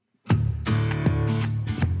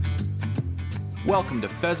Welcome to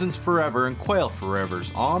Pheasants Forever and Quail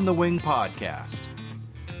Forever's On the Wing podcast.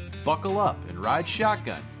 Buckle up and ride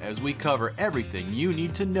shotgun as we cover everything you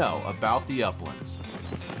need to know about the uplands.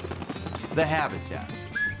 The habitat,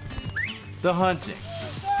 the hunting,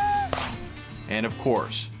 and of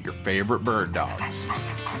course, your favorite bird dogs.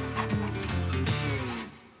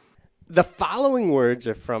 The following words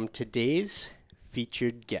are from today's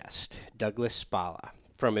featured guest, Douglas Spala,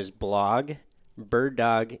 from his blog, Bird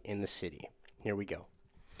Dog in the City. Here we go.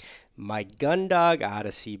 My gun dog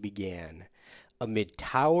odyssey began amid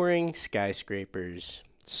towering skyscrapers,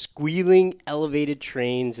 squealing elevated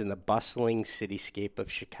trains, and the bustling cityscape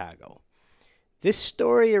of Chicago. This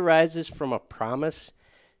story arises from a promise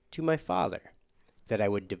to my father that I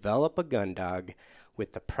would develop a gun dog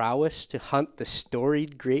with the prowess to hunt the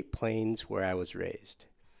storied Great Plains where I was raised.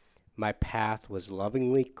 My path was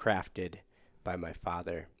lovingly crafted by my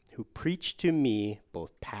father, who preached to me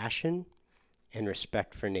both passion and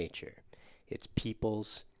respect for nature, its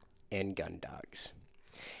peoples, and gun dogs.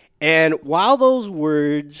 And while those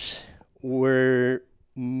words were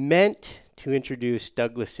meant to introduce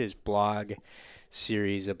Douglas's blog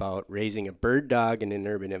series about raising a bird dog in an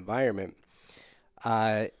urban environment,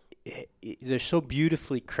 they're so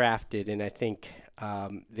beautifully crafted, and I think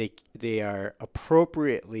they are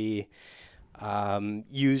appropriately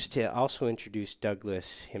used to also introduce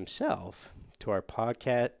Douglas himself to our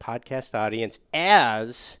podcast audience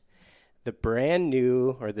as the brand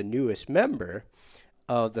new, or the newest member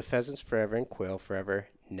of the Pheasants Forever and Quail Forever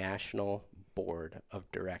National Board of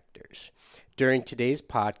Directors. During today's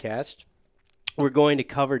podcast, we're going to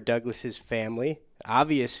cover Douglas's family,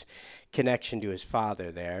 obvious connection to his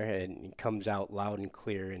father there, and it comes out loud and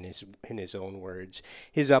clear in his own words.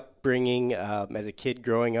 His upbringing as a kid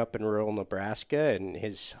growing up in rural Nebraska and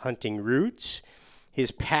his hunting roots,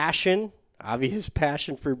 his obvious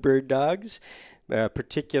passion for bird dogs,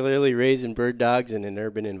 particularly raising bird dogs in an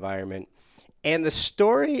urban environment, and the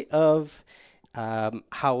story of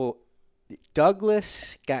how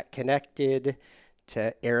Douglas got connected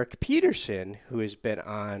to Eric Peterson, who has been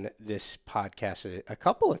on this podcast a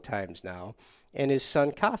couple of times now, and his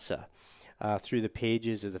son Casa through the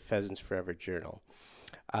pages of the Pheasants Forever Journal,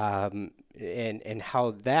 and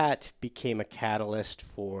how that became a catalyst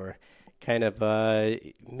for kind of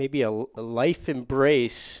maybe a life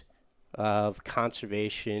embrace of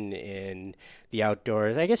conservation in the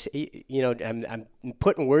outdoors. I guess, I'm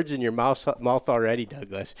putting words in your mouth already,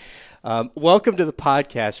 Douglas. Welcome to the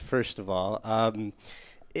podcast, first of all.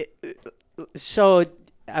 So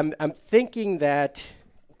I'm thinking that,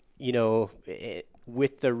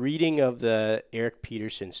 with the reading of the Eric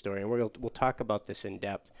Peterson story, and we'll talk about this in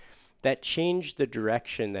depth, that changed the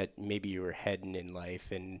direction that maybe you were heading in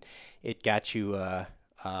life, and it got you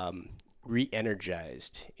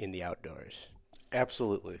re-energized in the outdoors.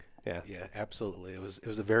 Absolutely. Yeah, absolutely. It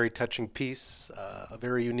was a very touching piece, a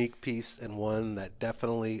very unique piece, and one that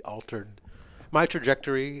definitely altered my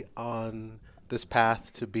trajectory on this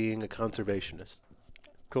path to being a conservationist.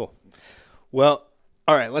 Cool. Well,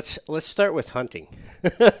 all right, let's start with hunting.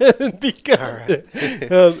 Because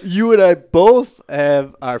you and I both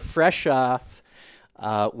are fresh off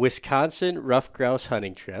Wisconsin rough grouse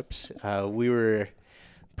hunting trips. We were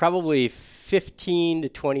probably 15 to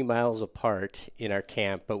 20 miles apart in our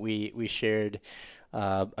camp, but we shared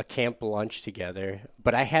a camp lunch together.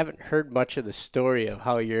 But I haven't heard much of the story of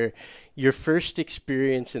how your first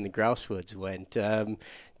experience in the grouse woods went.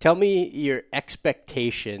 Tell me your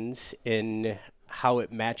expectations and how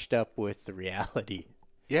it matched up with the reality.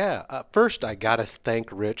 Yeah, first I got to thank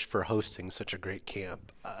Rich for hosting such a great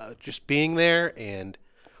camp. Just being there and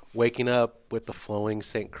waking up with the flowing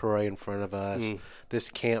St. Croix in front of us, this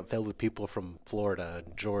camp filled with people from Florida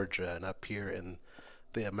and Georgia and up here, and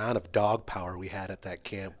the amount of dog power we had at that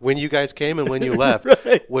camp when you guys came and when you left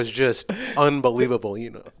was just unbelievable.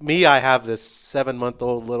 Me, I have this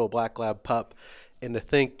 7-month-old little black lab pup, and to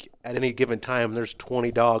think at any given time there's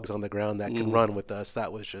 20 dogs on the ground that can run with us,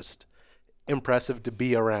 that was just impressive to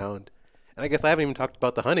be around. And I guess I haven't even talked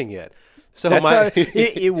about the hunting yet. So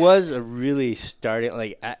it was a really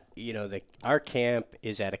starting, our camp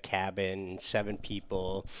is at a cabin, 7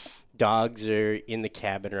 people. Dogs are in the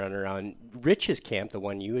cabin running around. Rich's camp, the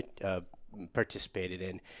one you participated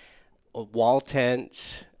in, wall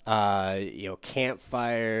tents,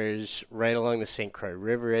 campfires right along the St. Croix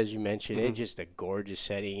River, as you mentioned. It's just a gorgeous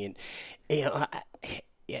setting. And,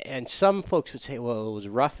 and some folks would say, well, it was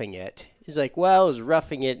roughing it. It's like, well, it was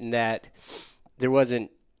roughing it in that there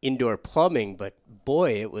wasn't indoor plumbing, but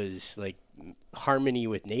boy, it was like harmony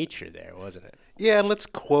with nature there, wasn't it? Yeah, and let's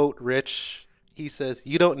quote Rich he says,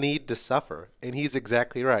 you don't need to suffer. And he's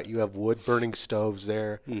exactly right. You have wood-burning stoves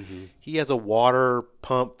there. Mm-hmm. He has a water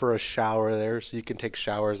pump for a shower there, so you can take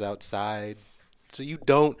showers outside. So you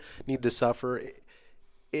don't need to suffer.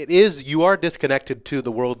 You are disconnected to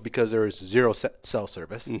the world because there is zero cell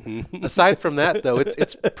service. Mm-hmm. Aside from that, though,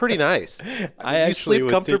 it's pretty nice. You sleep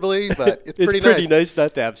comfortably, but it's pretty nice. It's pretty nice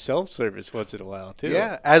not to have cell service once in a while, too.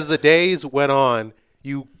 Yeah, as the days went on,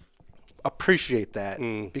 you appreciate that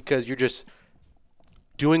because you're just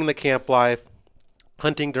doing the camp life,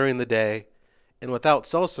 hunting during the day, and without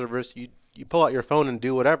cell service, you pull out your phone and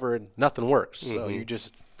do whatever, and nothing works. Mm-hmm. So you're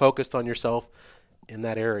just focused on yourself in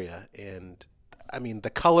that area. And I mean,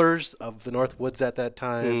 the colors of the North Woods at that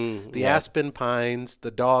time, the aspen pines,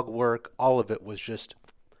 the dog work, all of it was just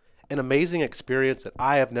an amazing experience that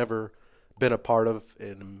I have never been a part of,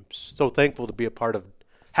 and I'm so thankful to be a part of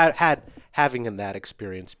having in that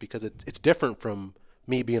experience because it's different from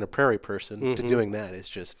me being a prairie person to doing that. It's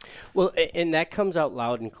just well, and that comes out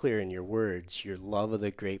loud and clear in your words. Your love of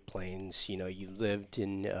the Great Plains. You know, you lived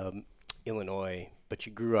in Illinois, but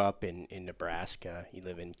you grew up in Nebraska. You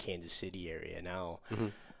live in Kansas City area now.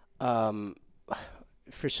 Mm-hmm.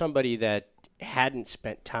 For somebody that hadn't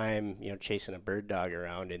spent time, you know, chasing a bird dog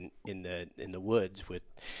around in the woods with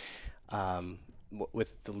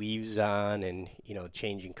the leaves on and, you know,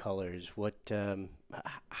 changing colors,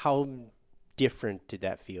 how different did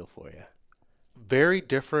that feel for you? Very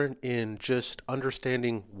different in just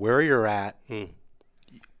understanding where you're at.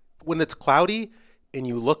 When it's cloudy and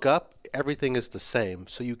you look up, everything is the same.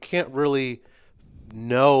 So you can't really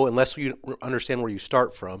know, unless you understand where you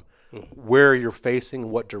start from, where you're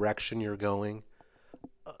facing, what direction you're going.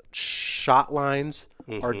 Shot lines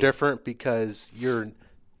are different because you're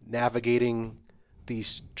navigating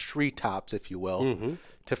these treetops, if you will,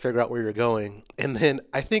 to figure out where you're going. And then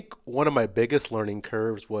I think one of my biggest learning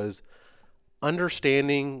curves was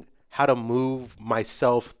understanding how to move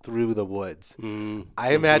myself through the woods.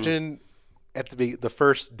 I imagine at the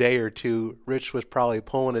first day or two, Rich was probably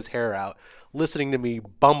pulling his hair out, listening to me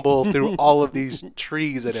bumble through all of these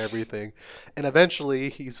trees and everything. And eventually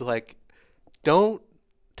he's like, don't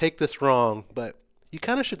take this wrong, but you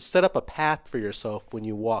kind of should set up a path for yourself when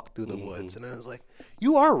you walk through the woods. And I was like,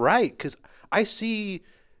 you are right, because I see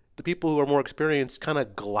the people who are more experienced kind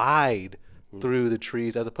of glide through the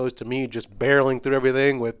trees as opposed to me just barreling through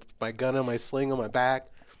everything with my gun and my sling on my back.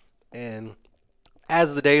 And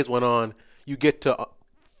as the days went on, you get to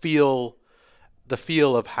feel the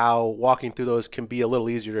feel of how walking through those can be a little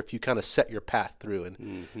easier if you kind of set your path through.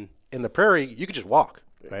 And in the prairie, you can just walk.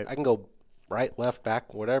 Right. I can go right, left,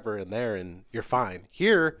 back, whatever in there, and you're fine.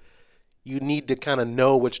 Here, you need to kind of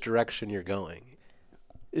know which direction you're going.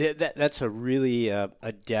 That's a really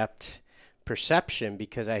adept perception,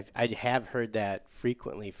 because I have heard that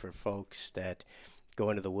frequently for folks that go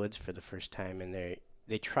into the woods for the first time and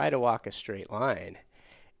they try to walk a straight line.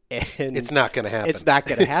 And it's not going to happen. It's not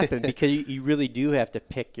going to happen because you really do have to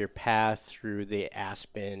pick your path through the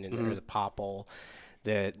aspen and or the popple,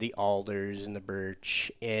 the alders and the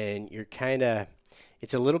birch, and you're kind of.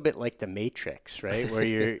 It's a little bit like the Matrix, right? Where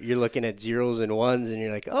you're looking at zeros and ones, and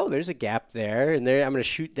you're like, oh, there's a gap there, and there I'm going to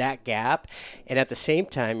shoot that gap, and at the same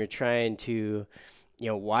time, you're trying to,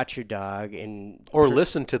 watch your dog or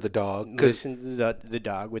listen to the dog. Listen to the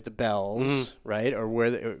dog with the bells, right? Or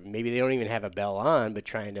or maybe they don't even have a bell on, but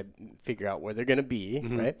trying to figure out where they're going to be,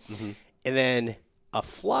 right? And then a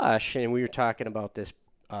flush, and we were talking about this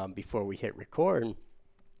before we hit record.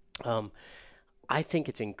 I think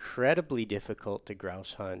it's incredibly difficult to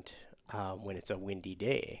grouse hunt when it's a windy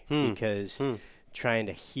day because trying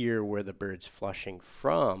to hear where the bird's flushing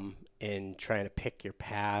from and trying to pick your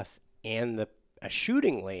path and a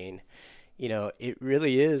shooting lane, it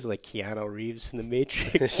really is like Keanu Reeves in The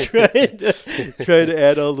Matrix trying to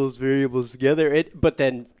add all those variables together. But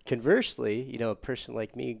then conversely, a person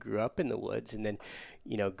like me grew up in the woods and then,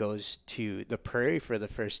 goes to the prairie for the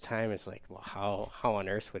first time. It's like, well, how on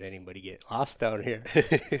earth would anybody get lost down here?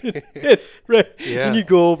 Right. Yeah. And you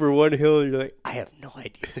go over one hill and you're like, I have no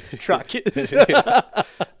idea where the truck is.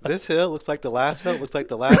 This hill looks like the last hill. Looks like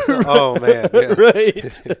the last hill. Oh, man. Yeah.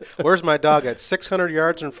 Right. Where's my dog at 600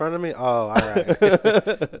 yards in front of me? Oh, all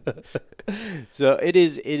right. So it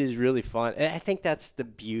is really fun. And I think that's the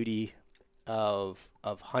beauty of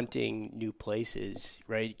hunting new places,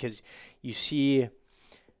 right? Because you see,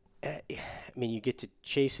 you get to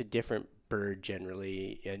chase a different bird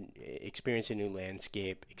generally and experience a new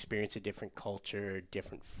landscape, experience a different culture,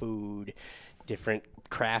 different food, different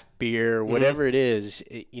craft beer, whatever it is.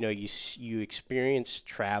 You experience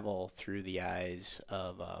travel through the eyes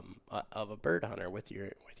of a bird hunter with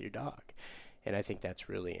your dog, and I think that's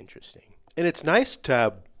really interesting. And it's nice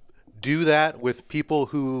to do that with people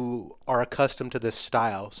who are accustomed to this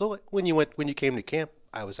style. So like, when you came to camp,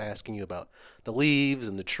 I was asking you about the leaves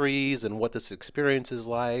and the trees and what this experience is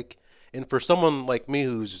like. And for someone like me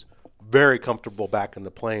who's very comfortable back in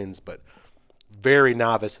the plains, but very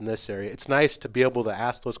novice in this area, it's nice to be able to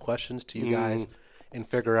ask those questions to you guys and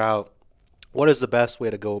figure out what is the best way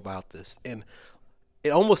to go about this. And it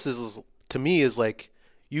almost is, to me, is like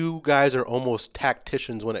you guys are almost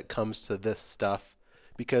tacticians when it comes to this stuff,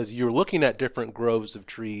 because you're looking at different groves of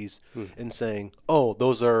trees and saying, oh,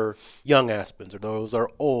 those are young aspens, or those are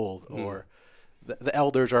old, or the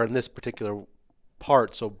elders are in this particular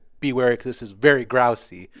part, so be wary because this is very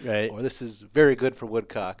grousey, right, or this is very good for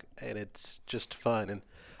woodcock, and it's just fun. And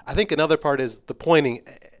I think another part is the pointing.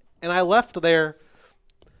 And I left there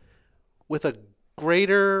with a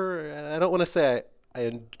greater, I don't want to say I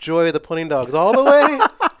enjoy the pointing dogs all the way.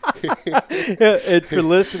 And for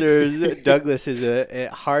listeners, Douglas is a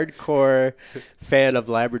hardcore fan of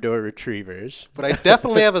Labrador Retrievers. But I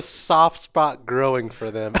definitely have a soft spot growing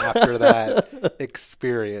for them after that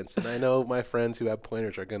experience. And I know my friends who have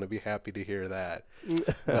pointers are going to be happy to hear that.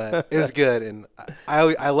 But it was good. And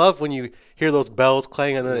I love when you hear those bells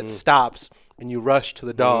clang and then it stops and you rush to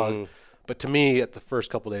the dog. But to me, at the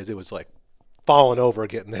first couple of days, it was like falling over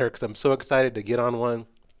getting there because I'm so excited to get on one.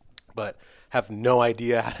 But have no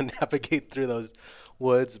idea how to navigate through those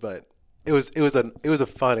woods, but it was a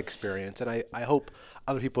fun experience, and I hope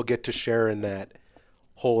other people get to share in that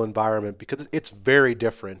whole environment because it's very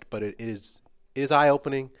different, but it is eye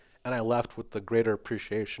opening, and I left with the greater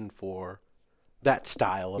appreciation for that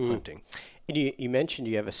style of hunting. And you mentioned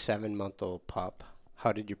you have a 7-month-old pup.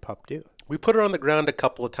 How did your pup do? We put her on the ground a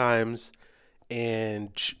couple of times,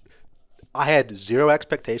 and I had zero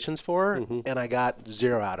expectations for her, and I got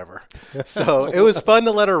zero out of her. So it was fun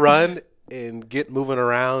to let her run and get moving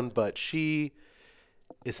around, but she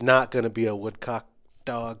is not going to be a woodcock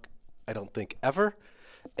dog, I don't think, ever.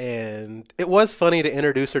 And it was funny to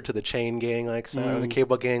introduce her to the chain gang lifestyle, or the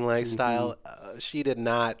cable gang lifestyle. She did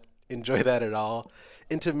not enjoy that at all.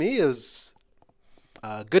 And to me, it was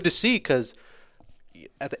good to see because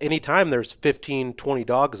at any time there's 15, 20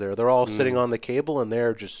 dogs there. They're all sitting on the cable and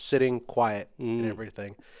they're just sitting quiet and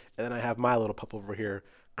everything. And then I have my little pup over here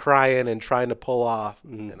crying and trying to pull off.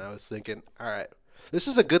 And I was thinking, all right, this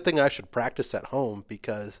is a good thing I should practice at home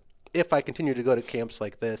because if I continue to go to camps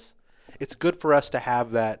like this, it's good for us to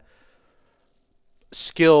have that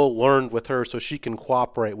skill learned with her so she can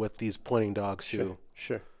cooperate with these pointing dogs who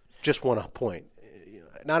just want to point.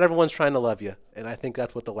 Not everyone's trying to love you, and I think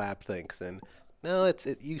that's what the lab thinks. And no,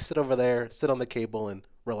 you sit over there, sit on the cable, and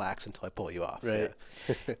relax until I pull you off. Right.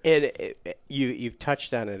 And you've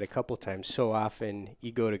touched on it a couple times. So often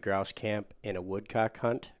you go to grouse camp and a woodcock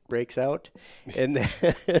hunt breaks out, and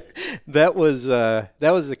that was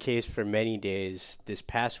the case for many days this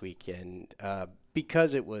past weekend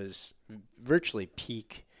because it was virtually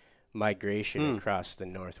peak migration across the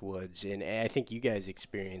North Woods, and I think you guys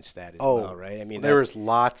experienced that as well, right? I mean, there was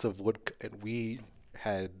lots of and we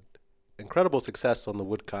had incredible success on the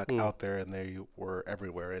woodcock out there, and they were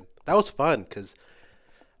everywhere, and that was fun because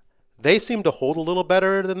they seemed to hold a little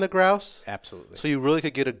better than the grouse. Absolutely. So you really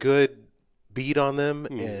could get a good beat on them,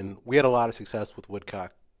 and we had a lot of success with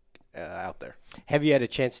woodcock out there. Have you had a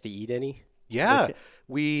chance to eat any? Yeah,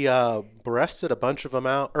 we breasted a bunch of them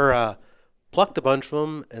out, or plucked a bunch of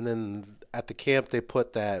them, and then at the camp they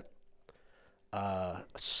put that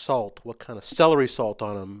salt, what kind of celery salt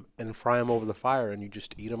on them, and fry them over the fire, and you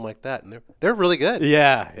just eat them like that, and they're really good.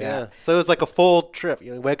 Yeah. So it was like a full trip.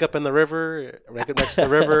 You wake up in the river, wake up next to the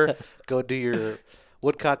river, go do your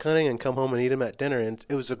woodcock hunting, and come home and eat them at dinner, and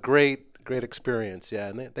it was a great experience. Yeah,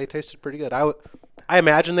 and they tasted pretty good. I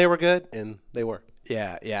imagine they were good, and they were.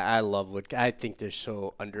 Yeah. I love woodcock. I think they're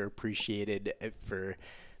so underappreciated for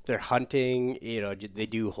their hunting. They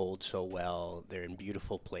do hold so well. They're in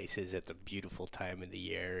beautiful places at the beautiful time of the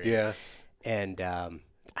year. Yeah. And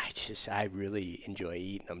I really enjoy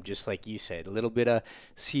eating them. Just like you said, a little bit of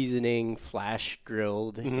seasoning, flash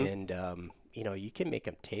grilled, and you can make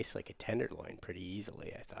them taste like a tenderloin pretty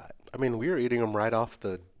easily, I thought. I mean, we were eating them right off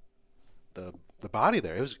the body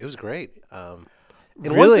there. It was great.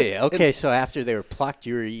 Really? Okay, so after they were plucked,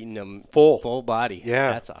 you were eating them full body. Yeah.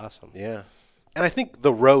 That's awesome. Yeah. And I think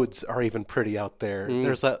the roads are even pretty out there.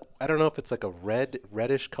 There's I don't know if it's like a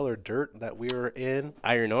reddish colored dirt that we were in.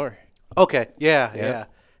 Iron ore. Okay. Yeah.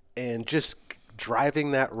 And just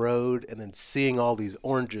driving that road and then seeing all these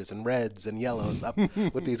oranges and reds and yellows up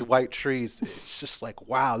with these white trees, it's just like,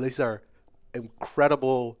 wow, these are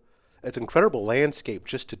incredible. It's incredible landscape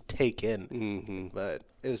just to take in. But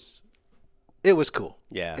it was it was cool.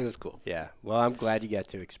 Yeah. It was cool. Yeah. Well, I'm glad you got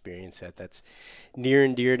to experience that. That's near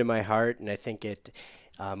and dear to my heart, and I think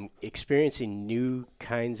experiencing new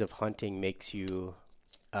kinds of hunting makes you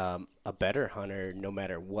a better hunter no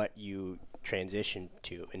matter what you transition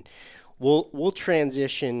to. And we'll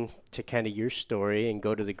transition to kind of your story and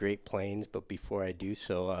go to the Great Plains, but before I do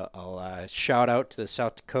so, I'll shout out to the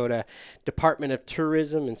South Dakota Department of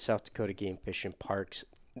Tourism and South Dakota Game Fish and Parks.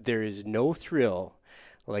 There is no thrill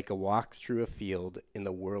like a walk through a field in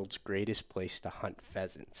the world's greatest place to hunt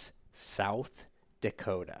pheasants, South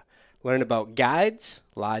Dakota. Learn about guides,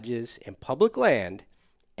 lodges, and public land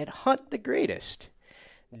at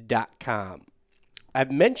huntthegreatest.com.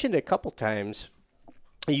 I've mentioned a couple times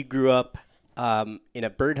you grew up in a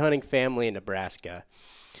bird hunting family in Nebraska.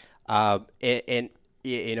 And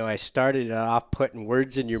you know, I started it off putting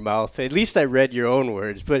words in your mouth. At least I read your own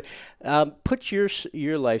words, but put your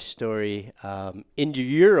life story into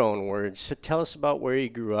your own words. So tell us about where you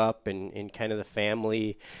grew up and kind of the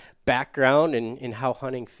family background and how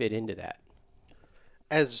hunting fit into that.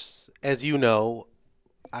 As you know,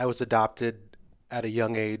 I was adopted at a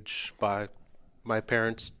young age by my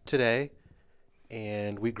parents today,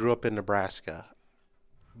 and we grew up in Nebraska.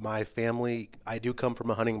 My family, I do come from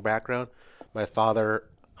a hunting background. My father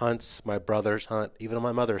hunts, my brothers hunt, even on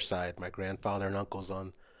my mother's side. My grandfather and uncles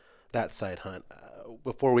on that side hunt.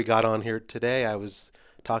 Before we got on here today, I was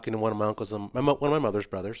talking to one of my uncles, one of my mother's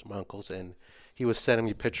brothers, my uncles, and he was sending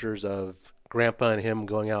me pictures of Grandpa and him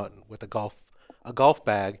going out with a golf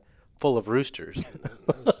bag full of roosters. And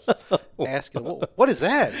I was asking, what is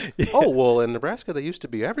that? Yeah. Oh, well, in Nebraska, they used to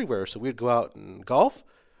be everywhere. So we'd go out and golf,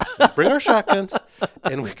 bring our shotguns,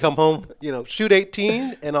 and we come home, shoot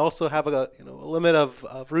 18 and also have a limit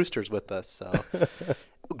of roosters with us. So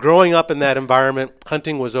growing up in that environment,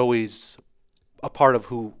 hunting was always a part of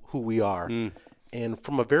who we are. Mm. And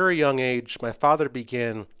from a very young age, my father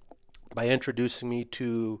began by introducing me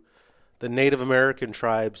to the Native American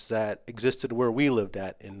tribes that existed where we lived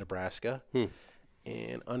at in Nebraska,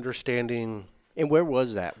 and understanding. And where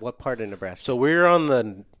was that? What part of Nebraska? So we're on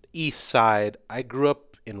the east side. I grew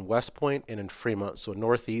up in West Point and in Fremont, so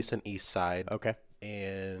northeast and east side. Okay.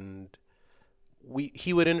 And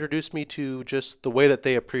he would introduce me to just the way that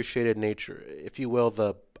they appreciated nature, if you will,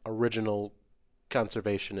 the original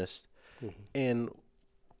conservationists. Mm-hmm. And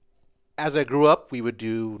as I grew up, we would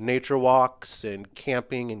do nature walks and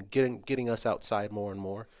camping and getting us outside more and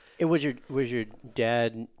more. And was your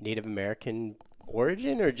dad Native American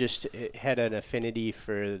origin, or just had an affinity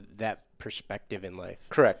for that perspective in life?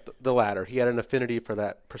 Correct, the latter. He had an affinity for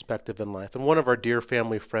that perspective in life. And one of our dear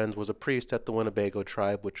family friends was a priest at the Winnebago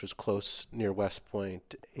tribe, which was close near West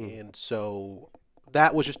Point. And so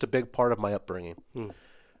that was just a big part of my upbringing.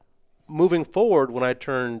 Moving forward, when I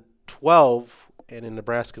turned 12, and in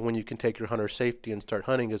Nebraska, when you can take your hunter safety and start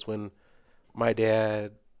hunting, is when my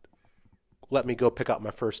dad let me go pick out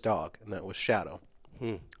my first dog, and that was Shadow.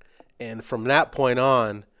 And from that point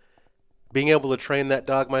on, being able to train that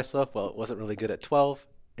dog myself, well, it wasn't really good at 12.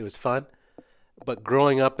 It was fun. But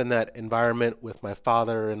growing up in that environment with my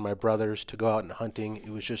father and my brothers to go out and hunting, it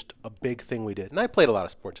was just a big thing we did. And I played a lot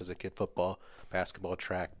of sports as a kid, football, basketball,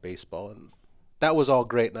 track, baseball, and that was all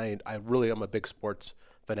great. And I really am a big sports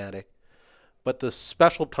fanatic. But the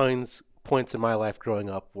special points in my life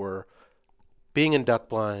growing up were being in duck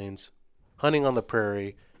blinds, hunting on the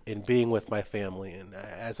prairie, and being with my family. And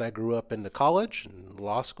as I grew up into college and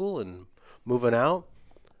law school and moving out,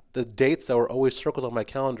 the dates that were always circled on my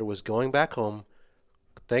calendar was going back home,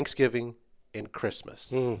 Thanksgiving, and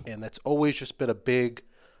Christmas. And that's always just been a big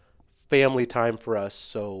family time for us.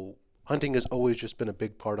 So hunting has always just been a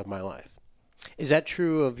big part of my life. Is that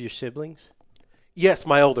true of your siblings? Yes,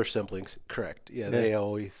 my older siblings, correct. Yeah, they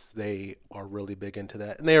are really big into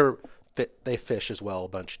that. And they fish as well a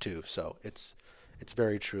bunch too. So it's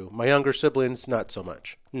very true. My younger siblings, not so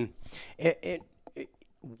much.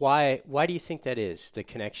 Why do you think that is? The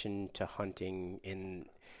connection to hunting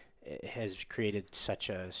has created such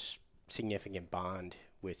a significant bond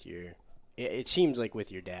with it seems like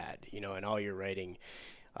with your dad, and all your writing,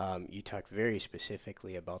 you talk very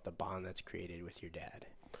specifically about the bond that's created with your dad.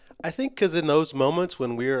 I think because in those moments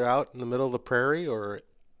when we were out in the middle of the prairie or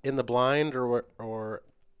in the blind or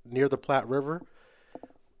near the Platte River,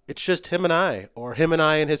 it's just him and I, or him and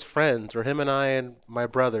I and his friends, or him and I and my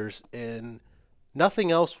brothers, and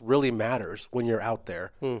nothing else really matters when you're out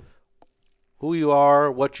there. Who you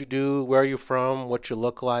are, what you do, where you're from, what you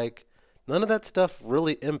look like. None of that stuff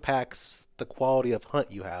really impacts the quality of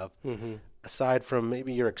hunt you have, aside from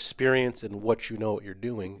maybe your experience and what you know what you're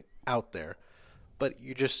doing out there. But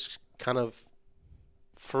you're just kind of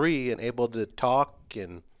free and able to talk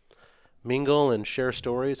and mingle and share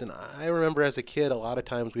stories. And I remember as a kid, a lot of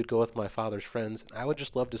times we'd go with my father's friends. I would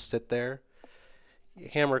just love to sit there,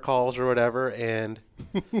 hammer calls or whatever, and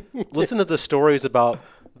listen to the stories about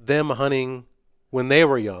them hunting when they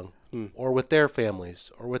were young, or with their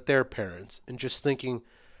families, or with their parents, and just thinking,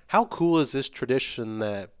 how cool is this tradition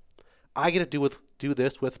that I get to do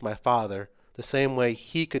this with my father the same way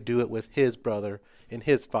he could do it with his brother and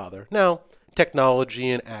his father. Now, technology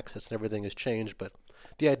and access and everything has changed, but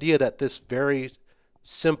the idea that this very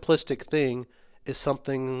simplistic thing is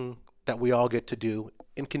something that we all get to do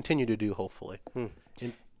and continue to do, hopefully.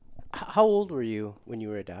 How old were you when you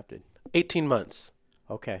were adopted? 18 months.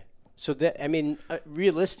 Okay. So that, I mean,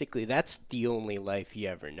 realistically, that's the only life you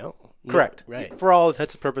ever know. Correct. Right. For all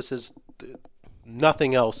intents and purposes,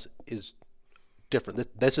 nothing else is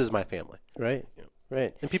different. This is my family. Right. Yeah.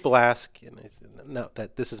 Right. And people ask, and I say, no,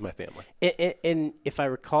 that this is my family. And if I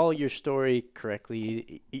recall your story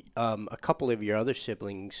correctly, a couple of your other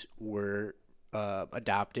siblings were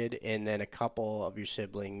adopted, and then a couple of your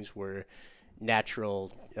siblings were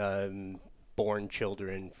natural born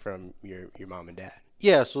children from your mom and dad.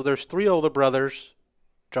 Yeah, so there's 3 older brothers,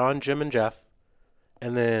 John, Jim, and Jeff,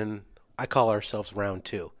 and then I call ourselves round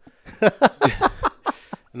 2.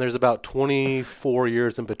 And there's about 24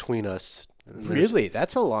 years in between us. Really?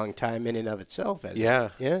 That's a long time in and of itself. Yeah.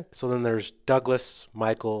 Yeah. So then there's Douglas,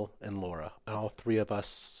 Michael, and Laura. And all 3 of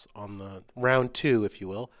us on the round 2, if you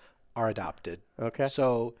will, are adopted. Okay.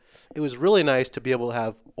 So it was really nice to be able to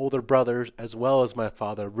have older brothers as well as my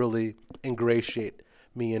father really ingratiate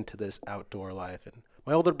me into this outdoor life. And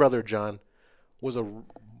my older brother, John, was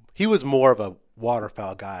more of a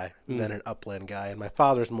waterfowl guy than an upland guy. And my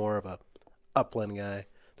father's more of a upland guy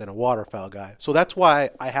than a waterfowl guy. So that's why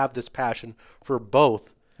I have this passion for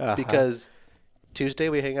both, because Tuesday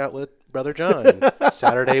we hang out with Brother John. And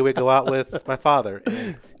Saturday we go out with my father.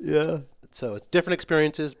 And so it's different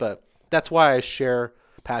experiences, but that's why I share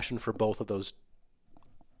passion for both of those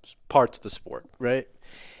parts of the sport. Right.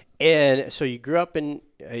 And so you grew up in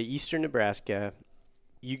eastern Nebraska.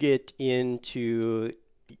 You get into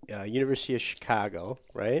University of Chicago,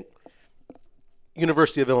 right?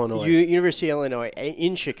 University of Illinois. University of Illinois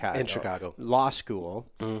in Chicago. In Chicago. Law school.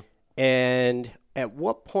 Mm-hmm. And at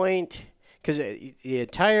what point, because the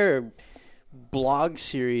entire blog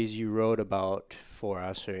series you wrote about for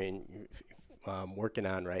us, or working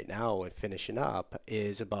on right now with finishing up,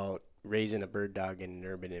 is about raising a bird dog in an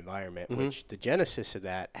urban environment, which the genesis of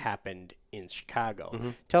that happened in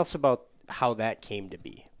Chicago. Tell us about how that came to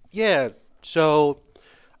be. Yeah. So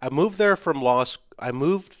I moved there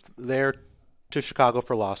to Chicago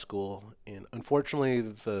for law school, and unfortunately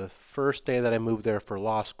the first day that I moved there for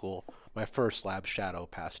law school, my first lab shadow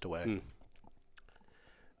passed away.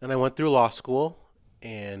 And I went through law school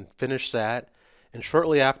and finished that, and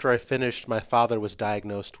shortly after I finished, my father was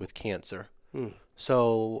diagnosed with cancer.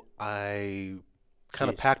 So I kind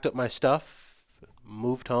of packed up my stuff,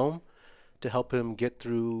 moved home to help him get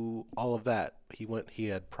through all of that. He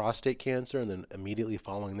had prostate cancer, and then immediately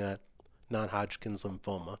following that, non-Hodgkin's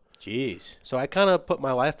lymphoma. Jeez. So I kind of put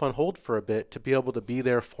my life on hold for a bit to be able to be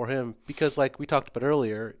there for him, because like we talked about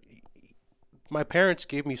earlier, my parents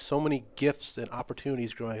gave me so many gifts and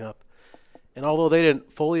opportunities growing up. And although they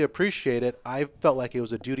didn't fully appreciate it, I felt like it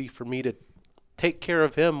was a duty for me to take care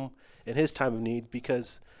of him in his time of need,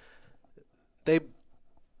 because they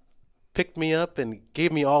picked me up and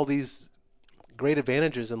gave me all these great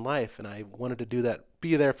advantages in life, and I wanted to do that,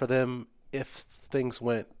 be there for them if things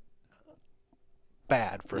went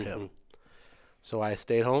bad for him. So I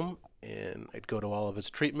stayed home, and I'd go to all of his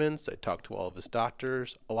treatments. I'd talk to all of his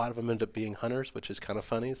doctors. A lot of them end up being hunters, which is kind of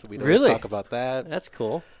funny, so we don't always talk about that. That's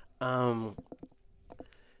cool.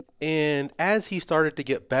 And as he started to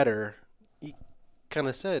get better, he kind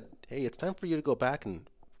of said, hey, it's time for you to go back and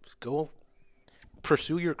go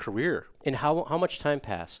pursue your career. And how much time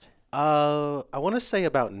passed? I want to say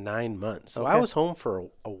about 9 months. So I was home for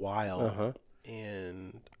a while,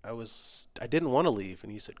 and I didn't want to leave.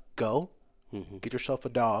 And he said, go, get yourself a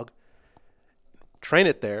dog, train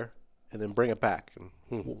it there, and then bring it back, and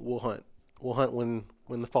we'll hunt. We'll hunt when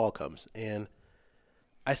the fall comes. And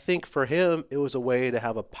I think for him, it was a way to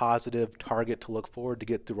have a positive target to look forward to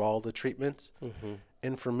get through all the treatments.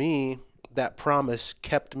 And for me, that promise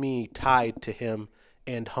kept me tied to him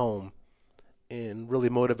and home, and really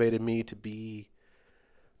motivated me to be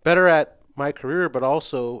better at my career, but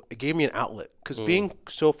also it gave me an outlet, because being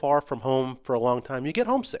so far from home for a long time, you get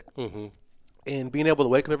homesick. And being able to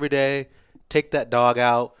wake up every day, take that dog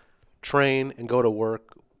out, train, and go to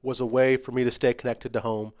work was a way for me to stay connected to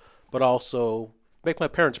home, but also make my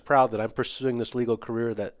parents proud that I'm pursuing this legal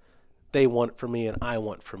career that they want for me and I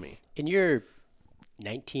want for me. And you're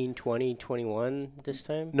 19, 20, 21 this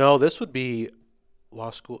time? No, this would be law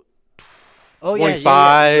school. Oh, 25,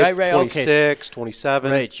 yeah. Right, 26,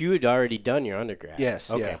 27. Right, you had already done your undergrad.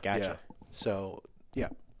 Yes, okay, yeah, gotcha. yeah. So, yeah.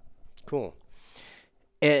 Cool.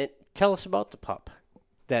 And tell us about the pup,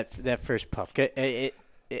 that first pup. A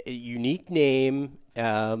unique name.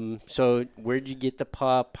 So where'd you get the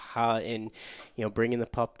pup? How, and bringing the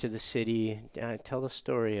pup to the city. Tell the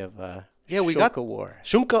story of we got War.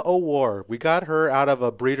 Shunka O'War. We got her out of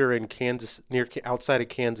a breeder in Kansas, outside of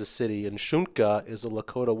Kansas City, and Shunka is a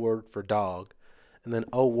Lakota word for dog. And then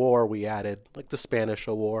O'War we added, like the Spanish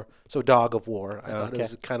O'War, so dog of war. I thought it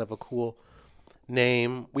was kind of a cool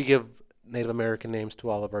name. We give Native American names to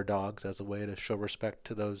all of our dogs as a way to show respect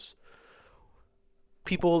to those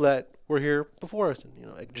people that were here before us,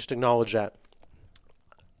 and just acknowledge that.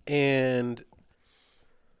 And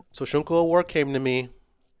so Shunka O'War came to me.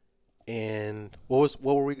 And where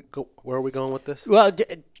are we going with this? Well,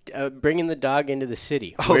 bringing the dog into the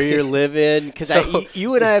city, where you're living, because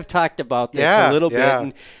you and I have talked about this a little bit,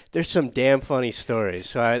 and there's some damn funny stories.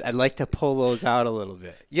 So I'd like to pull those out a little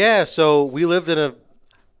bit. Yeah, so we lived in a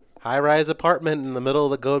high-rise apartment in the middle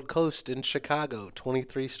of the Gold Coast in Chicago,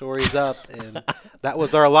 23 stories up, and that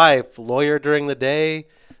was our life. Lawyer during the day,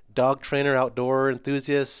 dog trainer, outdoor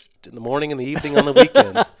enthusiast in the morning and the evening on the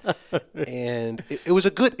weekends. And it was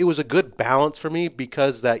a good balance for me,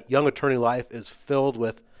 because that young attorney life is filled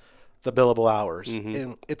with the billable hours. Mm-hmm.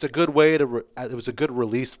 And it's a good way it was a good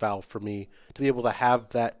release valve for me to be able to have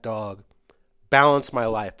that dog balance my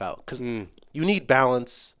life out, because you need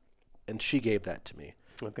balance, and she gave that to me.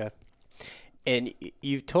 Okay. And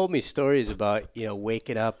you've told me stories about,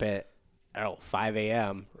 waking up at 5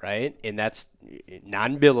 a.m., right? And that's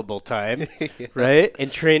non-billable time, right?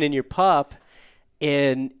 And training your pup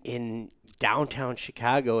in downtown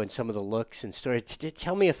Chicago, and some of the looks and stories.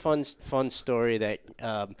 Tell me a fun story that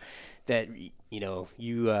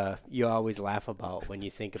you always laugh about when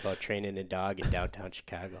you think about training a dog in downtown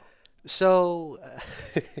Chicago. So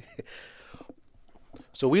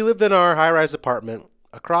we lived in our high-rise apartment.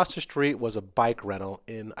 Across the street was a bike rental,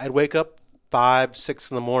 and I'd wake up 5,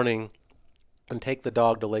 6 in the morning and take the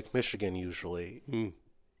dog to Lake Michigan usually.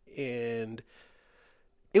 And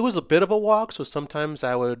it was a bit of a walk, so sometimes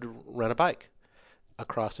I would rent a bike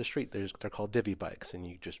across the street. They're called divvy bikes, and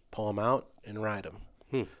you just pull them out and ride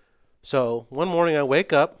them. So one morning I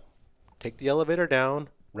wake up, take the elevator down,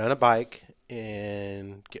 rent a bike,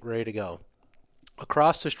 and get ready to go.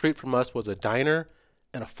 Across the street from us was a diner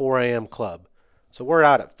and a 4 a.m. club. So we're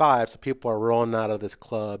out at 5, so people are rolling out of this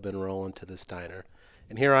club and rolling to this diner.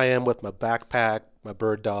 And here I am with my backpack, my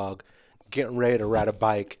bird dog, getting ready to ride a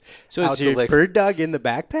bike. So is your bird dog in the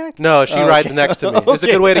backpack? No, she rides next to me. Okay. It's a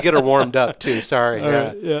good way to get her warmed up, too. Sorry.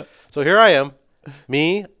 Yeah. So here I am,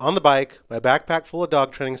 me on the bike, my backpack full of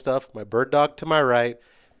dog training stuff, my bird dog to my right,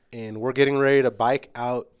 and we're getting ready to bike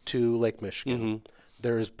out to Lake Michigan. Mm-hmm.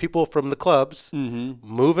 There's people from the clubs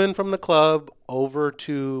moving from the club over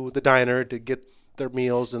to the diner to get their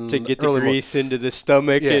meals and to get the grease into the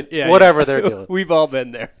stomach. Whatever they're doing. We've all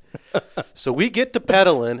been there. So we get to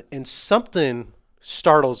pedaling, and something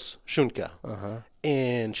startles Shunka.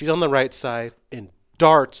 And she's on the right side and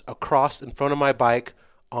darts across in front of my bike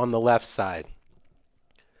on the left side.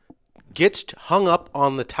 Gets hung up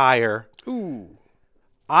on the tire. Ooh.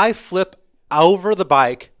 I flip over the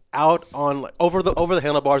bike, out on over the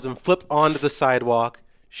handlebars, and flip onto the sidewalk.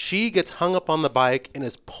 She gets hung up on the bike and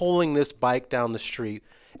is pulling this bike down the street.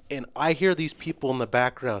 And I hear these people in the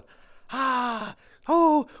background,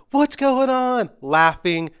 oh, what's going on?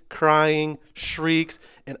 Laughing, crying, shrieks.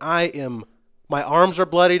 And my arms are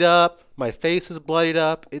bloodied up. My face is bloodied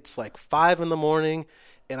up. It's like 5 in the morning.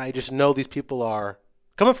 And I just know these people are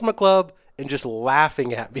coming from a club and just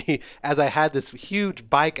laughing at me as I had this huge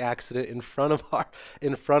bike accident in front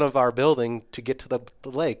of our building to get to the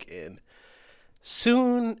lake. And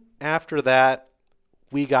soon after that,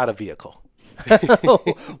 we got a vehicle.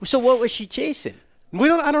 So what was she chasing?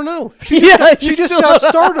 I don't know. She just got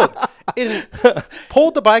started and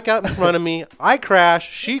pulled the bike out in front of me. I crash.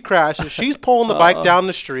 She crashes. She's pulling the bike down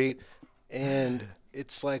the street. And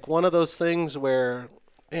it's like one of those things where,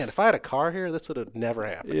 man, if I had a car here, this would have never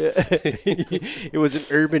happened. Yeah. It was an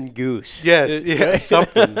urban goose. Yes,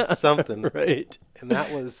 something. Right. And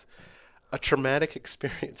that was a traumatic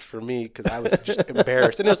experience for me because I was just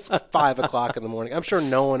embarrassed. And it was 5 o'clock in the morning. I'm sure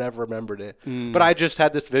no one ever remembered it. But I just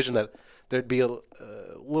had this vision that there'd be a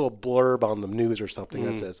little blurb on the news or something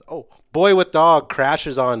that says, oh, boy with dog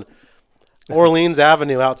crashes on Orleans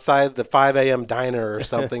Avenue outside the 5 a.m. diner or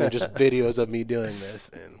something, and just videos of me doing this.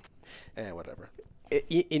 And whatever.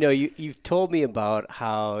 You've told me about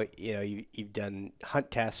how you've done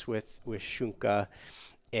hunt tests with Shunka,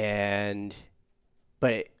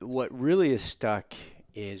 but what really is stuck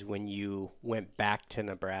is when you went back to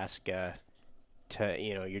Nebraska.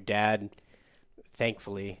 Your dad,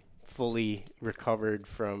 thankfully, fully recovered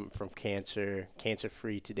from cancer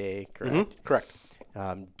free today. Correct. Mm-hmm. Correct.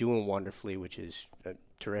 Doing wonderfully, which is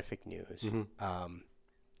terrific news. Mm-hmm.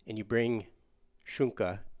 And you bring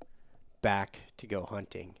Shunka back to go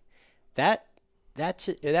hunting. That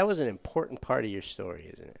was an important part of your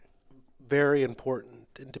story, isn't it? Very important,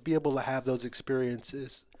 and to be able to have those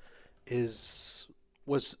experiences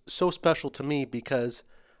was so special to me, because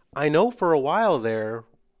I know for a while there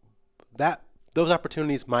that those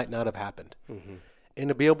opportunities might not have happened. Mm-hmm. And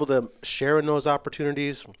to be able to share in those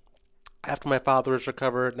opportunities after my father was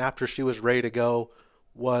recovered and after she was ready to go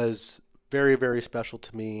was very, very special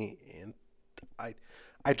to me. And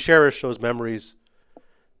I cherish those memories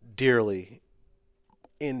dearly.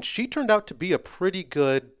 And she turned out to be a pretty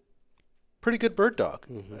good bird dog.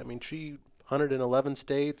 Mm-hmm. I mean, she hunted in 11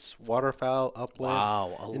 states, waterfowl, upland.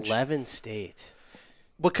 Wow, 11 states.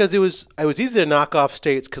 Because I was easy to knock off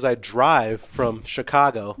states because I drive from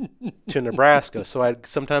Chicago to Nebraska. So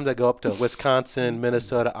sometimes I go up to Wisconsin,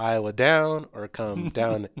 Minnesota, Iowa down, or come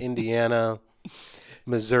down Indiana,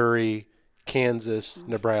 Missouri, Kansas,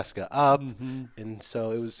 Nebraska up. Mm-hmm. And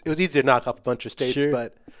so it was easy to knock off a bunch of states. Sure.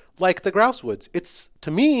 But like the grouse woods, it's,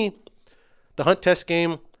 to me, the hunt test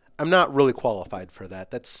game, I'm not really qualified for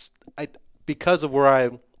that. Because of where I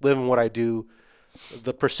live and what I do,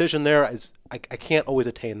 the precision there is I can't always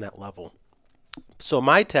attain that level. So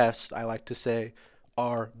my tests, I like to say,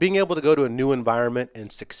 are being able to go to a new environment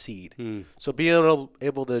and succeed. So being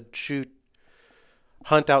able to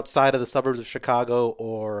hunt outside of the suburbs of Chicago,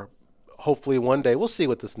 or hopefully one day, we'll see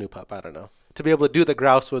with this new pup, I don't know. To be able to do the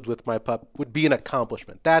grouse woods with my pup would be an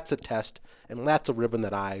accomplishment. That's a test, and that's a ribbon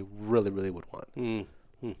that I really, really would want.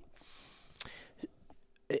 Mm-hmm.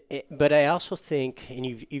 But I also think, and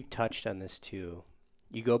you've touched on this too,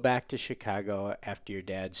 you go back to Chicago after your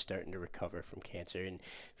dad's starting to recover from cancer, and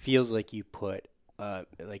feels like you put,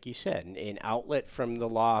 like you said, an outlet from the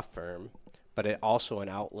law firm, but also an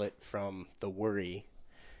outlet from the worry,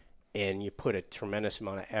 and you put a tremendous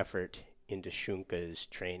amount of effort into Shunka's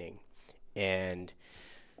training. And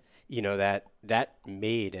that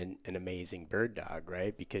made an amazing bird dog,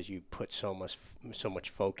 right? Because you put so much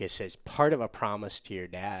focus as part of a promise to your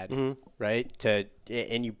dad, Mm-hmm. right?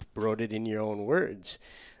 And you wrote it in your own words.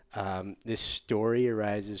 This story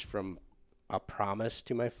arises from a promise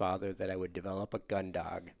to my father that I would develop a gun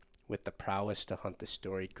dog with the prowess to hunt the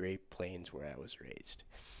storied Great Plains where I was raised.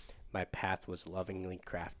 My path was lovingly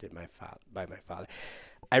crafted by my father.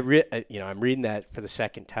 I'm reading that for the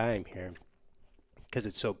second time here, because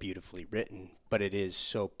it's so beautifully written, but it is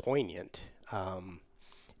so poignant.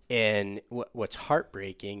 And what's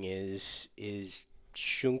heartbreaking is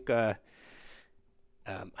Shunka.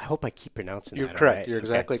 I hope I keep pronouncing You're that correct. right. You're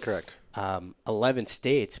exactly correct. 11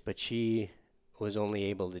 states, but she was only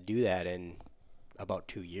able to do that in about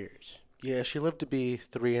 2 years. Yeah, she lived to be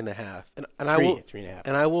 3.5. And Three and a half.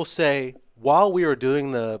 And I will say, while we were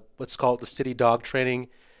doing let's call it the city dog training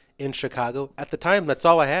in Chicago, at the time, that's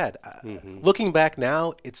all I had. Mm-hmm. Looking back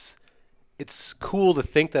now, it's cool to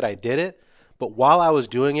think that I did it, but while I was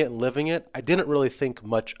doing it and living it, I didn't really think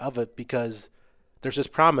much of it, because there's this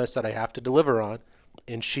promise that I have to deliver on,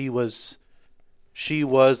 and she was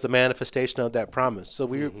the manifestation of that promise.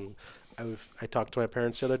 So I talked to my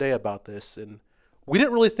parents the other day about this, and we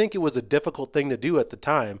didn't really think it was a difficult thing to do at the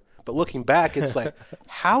time, but looking back, it's like,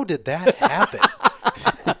 how did that happen?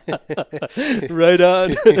 Right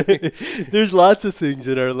on. There's lots of things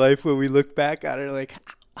in our life when we look back on it, like,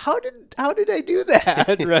 how did I do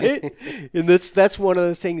that, right? And that's one of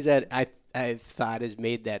the things that I thought has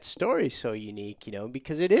made that story so unique,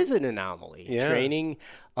 because it is an anomaly. Yeah. Training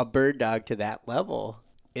a bird dog to that level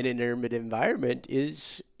in an urban environment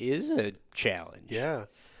is a challenge. Yeah.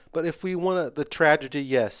 But if we want the tragedy,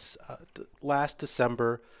 yes. Last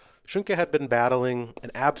December, Shunka had been battling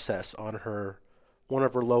an abscess on one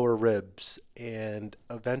of her lower ribs, and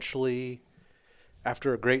eventually,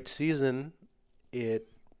 after a great season, it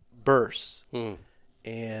burst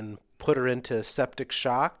and put her into septic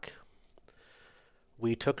shock.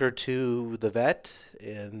 We took her to the vet,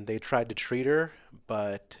 and they tried to treat her,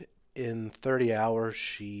 but in 30 hours,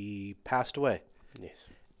 she passed away. Yes.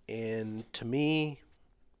 And to me,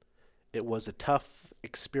 it was a tough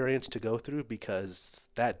experience to go through, because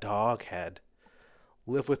that dog had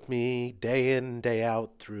lived with me day in, day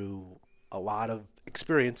out through a lot of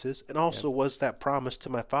experiences, and also was that promise to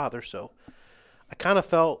my father. So I kind of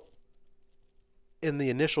felt in the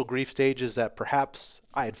initial grief stages that perhaps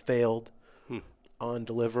I had failed on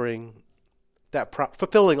delivering that,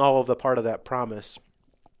 fulfilling all of the part of that promise,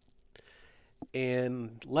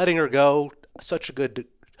 and letting her go. Such a good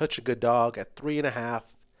dog at 3.5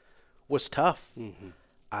 was tough.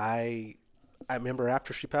 I remember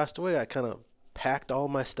after she passed away, I kind of packed all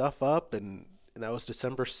my stuff up, and that was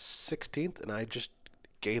December 16th, and I just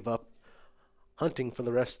gave up hunting for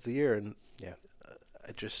the rest of the year, and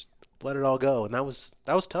I just let it all go, and that was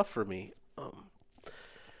tough for me.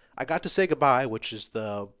 I got to say goodbye, which is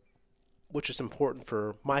important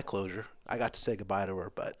for my closure. I got to say goodbye to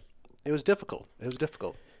her, but it was difficult.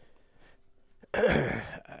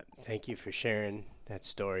 Thank you for sharing that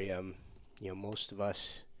story. Most of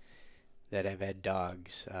us that have had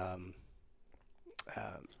dogs,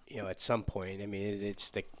 at some point, I mean, it's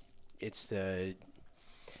the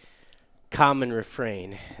common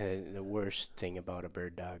refrain. The worst thing about a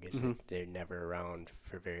bird dog is that they're never around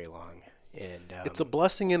for very long. And it's a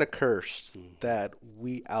blessing and a curse that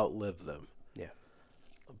we outlive them. Yeah.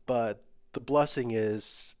 But the blessing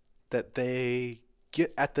is that they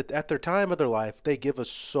get at their time of their life, they give us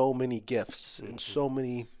so many gifts and so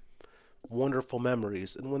many wonderful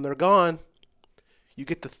memories. And when they're gone, you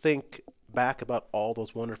get to think back about all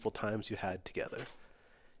those wonderful times you had together.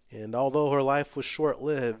 And although her life was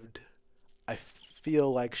short-lived, I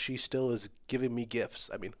feel like she still is giving me gifts.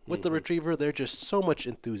 I mean, with the retriever, there's just so much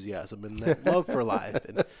enthusiasm and that love for life.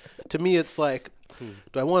 And to me, it's like,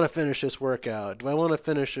 do I want to finish this workout? Do I want to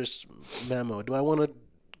finish this memo? Do I want to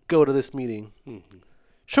go to this meeting?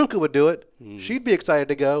 Shunka would do it. She'd be excited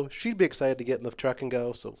to go. She'd be excited to get in the truck and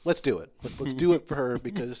go. So let's do it. Let's do it for her,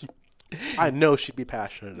 because I know she'd be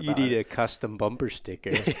passionate about it. You need a custom bumper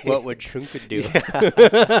sticker. What would Shunka do?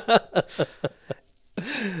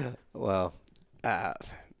 Well, I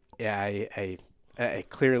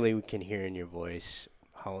clearly we can hear in your voice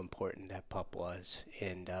how important that pup was,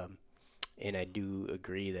 and I do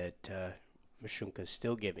agree that Shunka's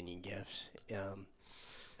still giving you gifts.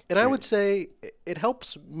 And I would say it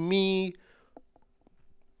helps me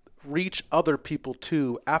reach other people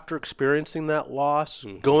too after experiencing that loss,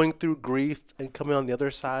 going through grief and coming on the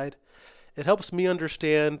other side. It helps me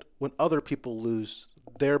understand when other people lose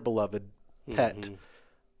their beloved pet,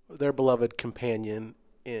 their beloved companion.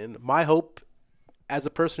 And my hope as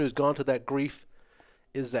a person who's gone through that grief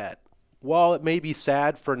is that while it may be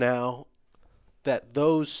sad for now, that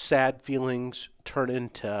those sad feelings turn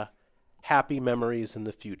into happy memories in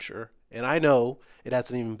the future. And I know it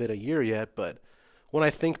hasn't even been a year yet, but when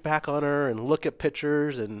I think back on her and look at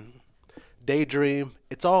pictures and daydream,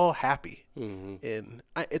 it's all happy. And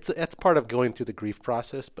that's part of going through the grief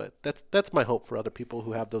process, but that's my hope for other people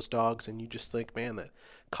who have those dogs, and you just think, man, that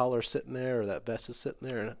collar's sitting there or that vest is sitting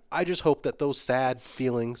there. And I just hope that those sad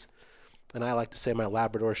feelings, and I like to say my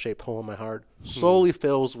Labrador-shaped hole in my heart, slowly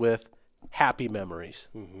fills with happy memories.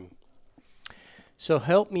 So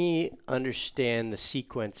help me understand the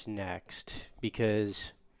sequence next,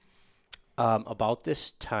 because about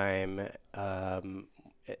this time,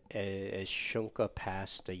 as Shunka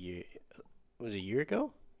passed a year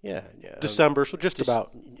ago? Yeah. December, so just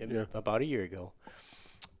about a year ago.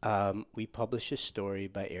 We published a story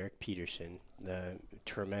by Eric Peterson, the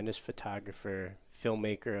tremendous photographer,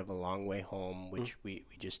 filmmaker of A Long Way Home, which we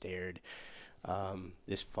just aired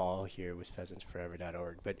this fall here with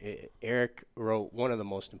pheasantsforever.org. But Eric wrote one of the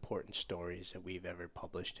most important stories that we've ever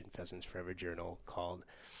published in Pheasants Forever Journal called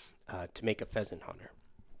To Make a Pheasant Hunter.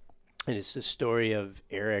 And it's the story of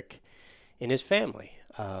Eric and his family.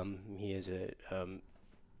 He is a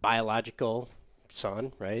biological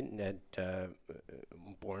son, right, that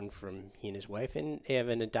born from he and his wife, and they have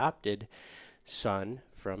an adopted son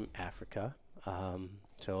from Africa.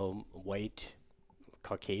 So white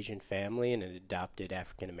Caucasian family and an adopted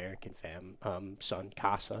African-American son,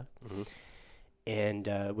 Casa, and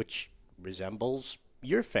which resembles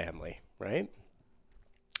your family, right?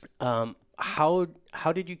 How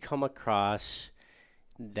did you come across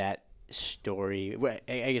that story?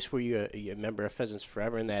 I guess were you a member of Pheasants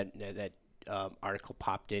Forever, and that article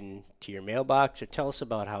popped into your mailbox, or tell us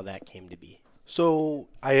about how that came to be. So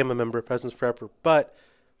I am a member of Pheasants Forever, but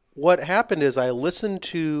what happened is I listened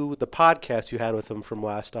to the podcast you had with him from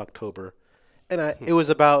last October, and it was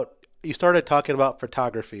about, you started talking about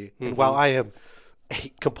photography, and while I am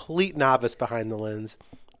a complete novice behind the lens,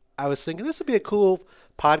 I was thinking this would be a cool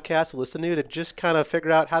podcast to listen to just kind of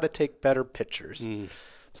figure out how to take better pictures.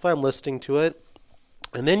 So I'm listening to it,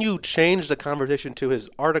 and then you changed the conversation to his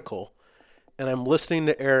article, and I'm listening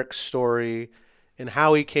to Eric's story and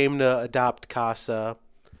how he came to adopt Casa.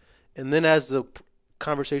 And then as the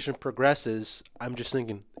conversation progresses, I'm just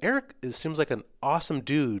thinking, Eric seems like an awesome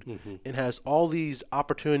dude and has all these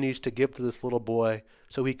opportunities to give to this little boy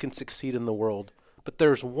so he can succeed in the world. But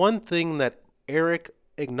there's one thing that Eric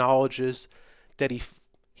acknowledges that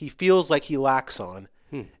he feels like he lacks on,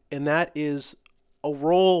 and that is a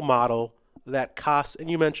role model that Casa, and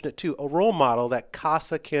you mentioned it too, a role model that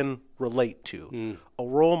Casa can relate to, a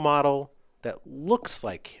role model that looks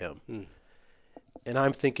like him. And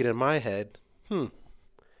I'm thinking in my head,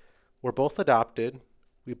 we're both adopted.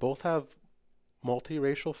 We both have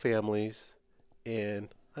multiracial families. And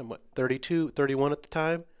I'm 32, 31 at the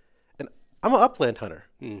time. And I'm an upland hunter.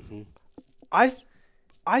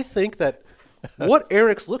 I think that what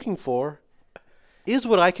Eric's looking for is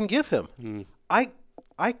what I can give him.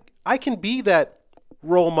 I can be that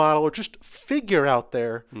role model or just figure out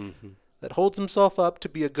there that holds himself up to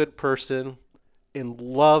be a good person and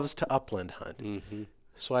loves to upland hunt.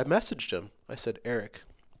 So I messaged him. I said, Eric.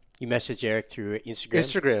 You messaged Eric through Instagram?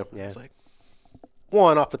 Instagram. Yeah. It's like,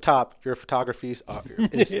 one, off the top, your photography is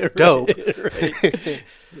dope.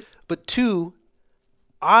 But two,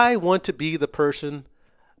 I want to be the person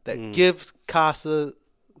that gives Casa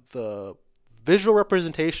the visual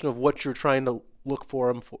representation of what you're trying to look for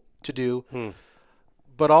him to do,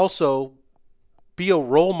 but also be a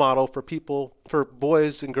role model for people, for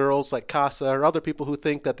boys and girls like Casa or other people who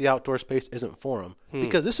think that the outdoor space isn't for them.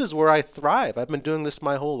 Because this is where I thrive. I've been doing this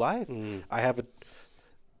my whole life. I have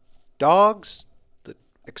dogs, the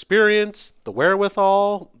experience, the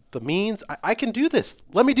wherewithal, the means. I can do this.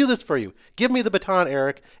 Let me do this for you. Give me the baton,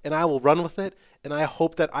 Eric, and I will run with it. And I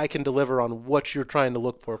hope that I can deliver on what you're trying to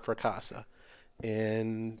look for Casa.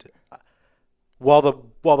 And while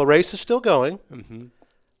the race is still going,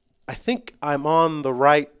 I think I'm on the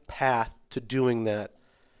right path to doing that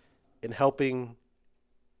and helping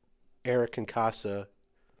Eric and Casa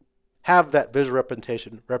have that visual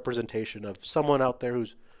representation of someone out there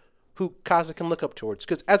who Casa can look up towards.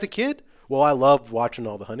 Because as a kid, I loved watching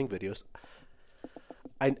all the hunting videos.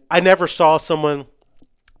 I never saw someone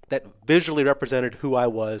that visually represented who I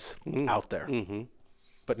was out there.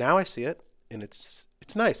 But now I see it, and it's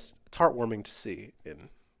nice. It's heartwarming to see. And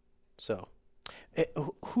so,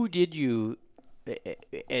 who did you,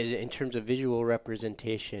 in terms of visual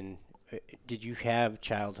representation, did you have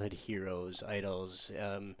childhood heroes, idols?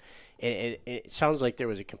 It sounds like there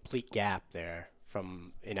was a complete gap there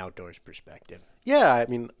from an outdoors perspective. Yeah, I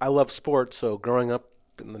mean, I love sports, so growing up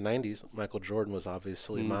in the 90s, Michael Jordan was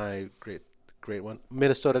obviously my great one.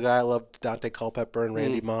 Minnesota guy, I loved Dante Culpepper and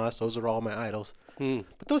Randy Moss. Those are all my idols.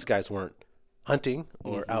 But those guys weren't hunting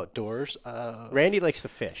or outdoors. Randy likes to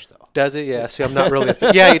fish, though. Does he? Yeah. See, I'm not really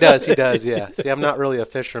yeah, he does. Yeah. See, I'm not really a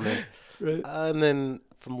fisherman. Right. And then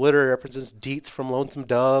from literary references, Dietz from Lonesome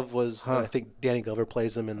Dove was, I think Danny Glover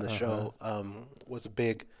plays him in the show, was a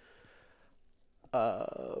big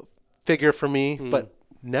figure for me. But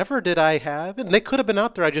never did I have, and they could have been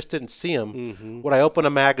out there, I just didn't see them. Would I open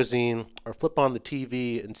a magazine or flip on the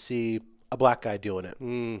TV and see a black guy doing it?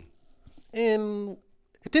 And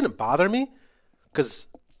it didn't bother me because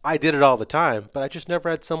I did it all the time, but I just never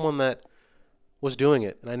had someone that was doing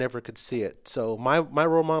it, and I never could see it. So my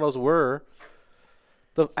role models were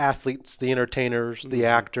the athletes, the entertainers, the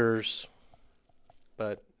actors,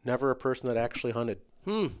 but never a person that actually hunted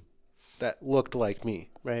that looked like me.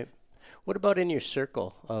 Right. What about in your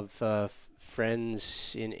circle of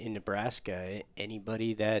friends in Nebraska?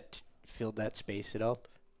 Anybody that filled that space at all?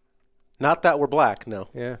 Not that we're black, no.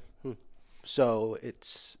 Yeah. So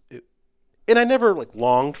and I never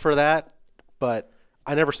longed for that, but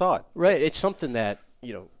I never saw it. Right. It's something that,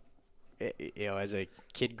 as a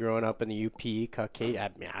kid growing up in the UP,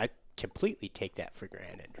 Caucasian, I completely take that for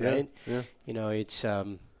granted, right? Yeah. It's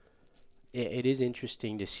it is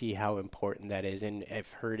interesting to see how important that is, and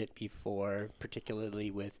I've heard it before, particularly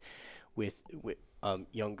with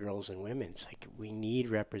young girls and women. It's like we need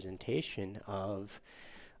representation of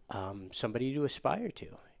somebody to aspire to,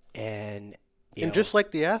 and just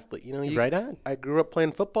like the athlete, right on. I grew up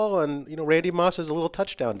playing football, and Randy Moss has little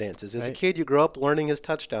touchdown dances. As a kid, you grow up learning his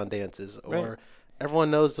touchdown dances, or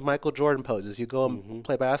everyone knows the Michael Jordan poses. You go and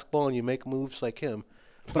play basketball, and you make moves like him.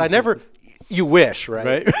 But I never. You wish,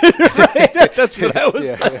 right? Right. That's what I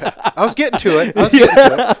was. I was getting to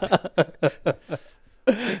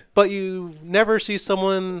it. But you never see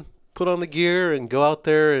someone put on the gear and go out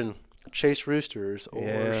there and chase roosters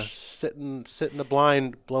or sit in the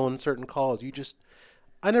blind blowing certain calls.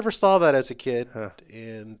 I never saw that as a kid.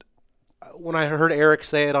 And when I heard Eric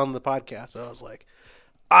say it on the podcast, I was like,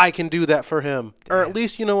 I can do that for him. Or at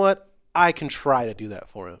least, you know what? I can try to do that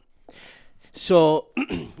for him. So,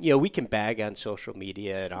 we can bag on social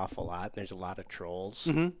media an awful lot. And there's a lot of trolls,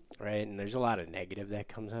 right? And there's a lot of negative that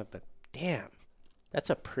comes up. But damn, that's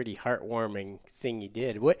a pretty heartwarming thing you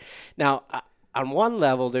did. Now, on one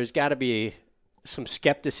level, there's got to be some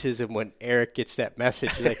skepticism when Eric gets that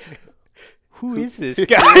message. Like, who is this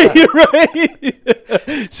guy?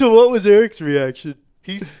 Right? So what was Eric's reaction?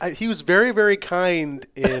 He was very, very kind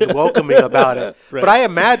and welcoming about it. Right. But I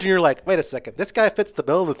imagine you're like, wait a second, this guy fits the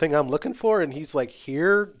bill of the thing I'm looking for, and he's like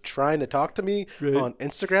here trying to talk to me on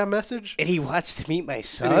Instagram message. And he wants to meet my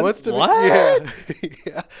son? And he wants to what?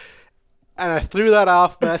 Yeah. And I threw that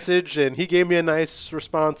off message, and he gave me a nice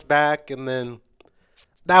response back, and then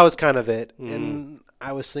that was kind of it. And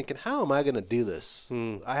I was thinking, how am I going to do this?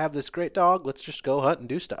 I have this great dog. Let's just go hunt and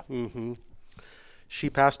do stuff. She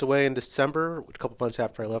passed away in December, a couple months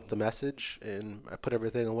after I left the message, and I put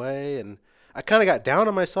everything away. And I kind of got down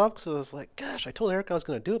on myself because I was like, gosh, I told Eric I was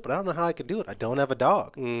going to do it, but I don't know how I could do it. I don't have a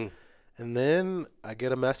dog. And then I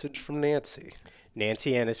get a message from Nancy.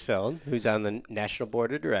 Nancy Annisfeld, who's on the National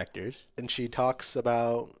Board of Directors. And she talks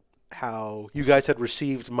about how you guys had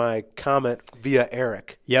received my comment via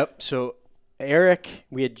Eric. Yep. So Eric,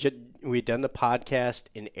 we had done the podcast,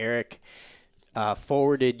 and Eric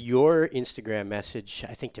forwarded your Instagram message,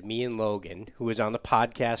 I think, to me and Logan, who was on the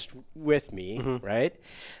podcast with me, right?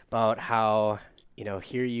 About how,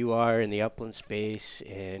 here you are in the upland space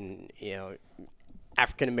and,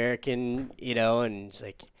 African-American, and it's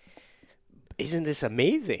like, isn't this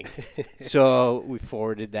amazing? So we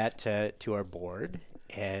forwarded that to our board,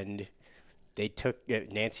 and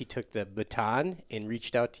Nancy took the baton and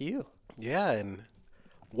reached out to you. Yeah, and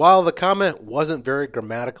while the comment wasn't very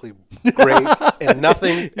grammatically great and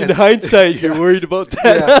nothing, in hindsight, you're worried about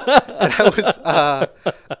that. Yeah, and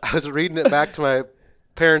I was reading it back to my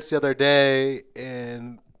parents the other day,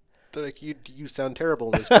 and they're like, "You sound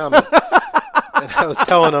terrible in this comment." And I was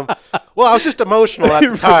telling them, well, I was just emotional at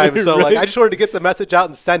the time, so like I just wanted to get the message out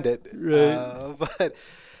and send it. Right. But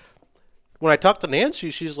when I talked to Nancy,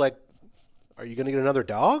 she's like, "Are you going to get another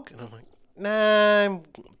dog?" And I'm like, "Nah, I'm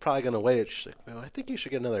probably going to wait." She's like, "Well, I think you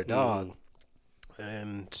should get another dog."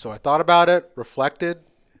 And so I thought about it, reflected,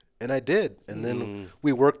 and I did. And then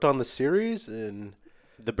we worked on the series and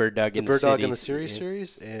the Bird Dog in the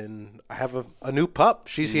series, and I have a new pup.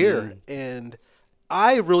 She's here, and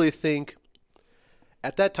I really think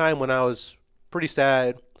at that time when I was pretty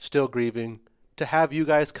sad, still grieving, to have you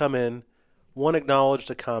guys come in, one, acknowledge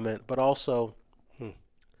the comment, but also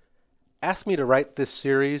ask me to write this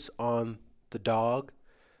series on the dog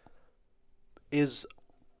is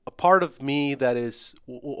a part of me that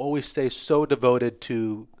will always stay so devoted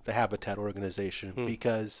to the Habitat organization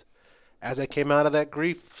because as I came out of that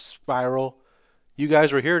grief spiral, you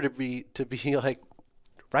guys were here to be like,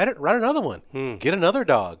 write another one, get another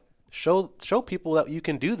dog. Show people that you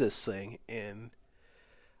can do this thing, and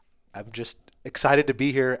I'm just excited to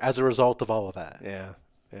be here as a result of all of that. Yeah.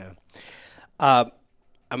 I'm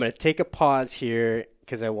going to take a pause here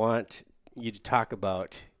because I want you to talk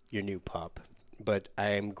about your new pup, but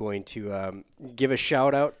I am going to give a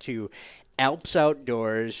shout out to Alps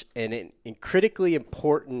Outdoors and a critically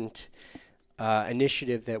important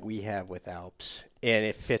initiative that we have with Alps, and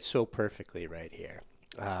it fits so perfectly right here.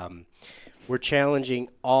 We're challenging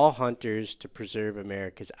all hunters to preserve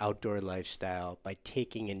America's outdoor lifestyle by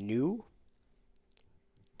taking a new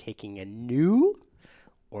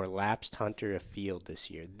or lapsed hunter afield this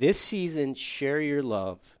year. This season, share your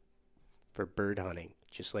love for bird hunting,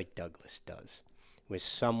 just like Douglas does, with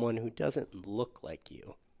someone who doesn't look like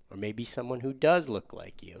you, or maybe someone who does look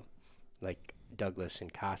like you, like Douglas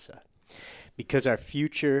and Casa, because our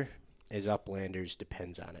future as uplanders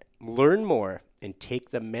depends on it. Learn more and take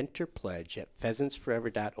the Mentor Pledge at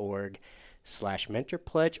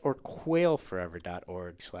pheasantsforever.org/mentorpledge or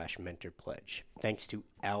quailforever.org/mentorpledge. Thanks to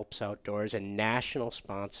Alps Outdoors, a national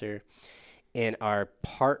sponsor and our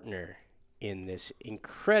partner in this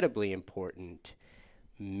incredibly important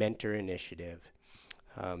mentor initiative,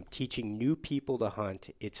 teaching new people to hunt.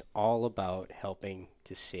 It's all about helping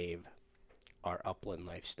to save our upland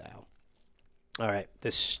lifestyle. All right,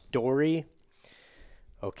 the story.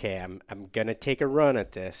 Okay, I'm gonna take a run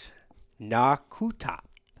at this. Nakutop.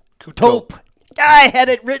 Kutop. I had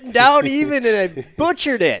it written down even, and I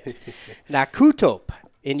butchered it. Nakutop,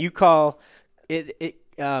 and you call it.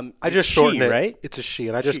 I just shorten it. Right? It's a she,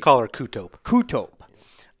 and I just call her Kutop. Kutop.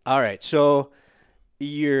 All right, so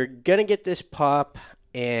you're gonna get this pup,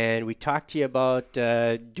 and we talked to you about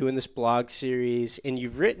doing this blog series, and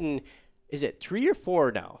you've written. Is it 3 or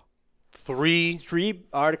 4 now? Three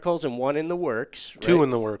articles and one in the works. Right? Two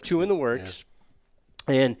in the works.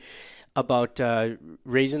 Yeah. about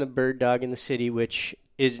raising a bird dog in the city, which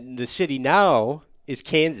is the city now is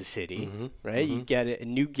Kansas City, right? You get a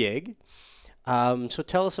new gig. So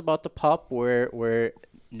tell us about the pup where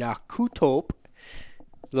Nakutop,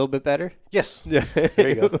 a little bit better? Yes. There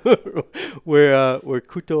you go. where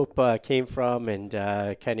Kutop came from and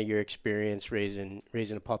kind of your experience raising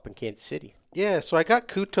a pup in Kansas City. Yeah, so I got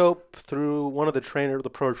Kutop through one of the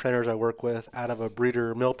pro trainers I work with out of a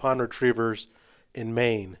breeder, Mill Pond Retrievers in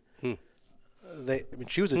Maine.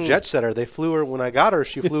 She was a jet setter. They flew her when I got her.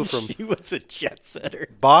 She flew from she was a jet setter.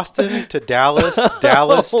 Boston to Dallas,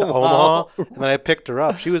 Dallas to Omaha, and then I picked her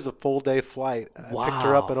up. She was a full day flight. I picked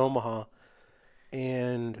her up in Omaha,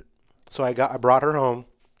 and so I brought her home.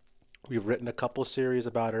 We've written a couple of series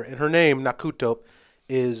about her, and her name Nakutop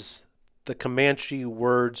is the Comanche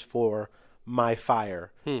words for my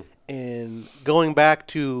fire. And going back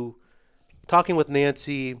to talking with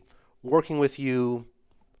Nancy, working with you,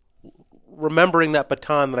 remembering that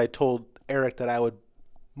baton that I told Eric that I would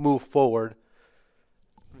move forward,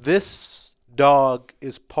 this dog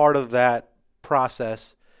is part of that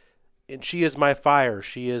process, and she is my fire.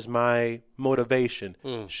 She is my motivation.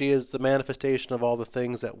 She is the manifestation of all the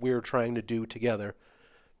things that we're trying to do together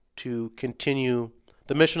to continue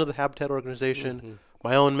the mission of the Habitat Organization,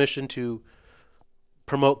 my own mission to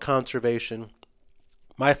promote conservation.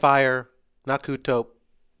 My fire, not Kutop,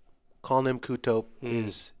 calling him Kutop,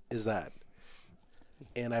 is that.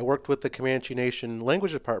 And I worked with the Comanche Nation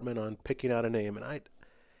Language Department on picking out a name. And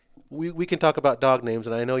we can talk about dog names,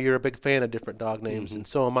 and I know you're a big fan of different dog names, and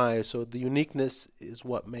so am I. So the uniqueness is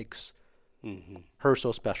what makes her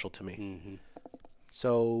so special to me.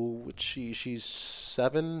 So she's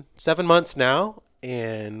seven months now,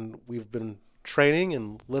 and we've been training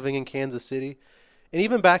and living in Kansas City. And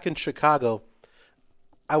even back in Chicago,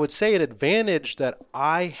 I would say an advantage that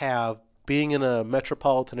I have being in a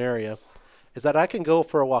metropolitan area is that I can go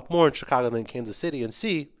for a walk more in Chicago than Kansas City and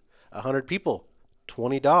see 100 people,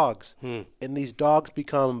 20 dogs. And these dogs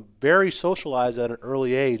become very socialized at an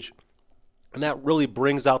early age. And that really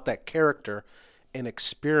brings out that character and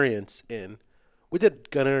experience in. We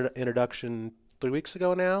did gun introduction 3 weeks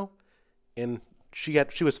ago now, and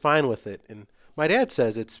she was fine with it. And my dad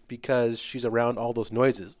says it's because she's around all those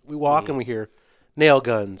noises. We walk and we hear nail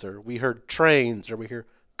guns, or we heard trains, or we hear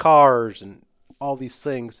cars and all these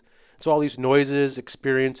things. So all these noises,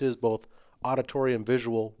 experiences, both auditory and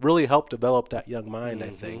visual, really help develop that young mind, I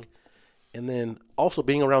think. And then also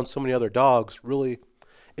being around so many other dogs really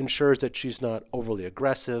ensures that she's not overly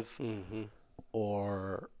aggressive and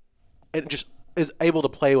just is able to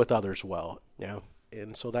play with others well. Yeah.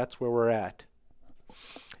 And so that's where we're at.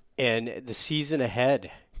 And the season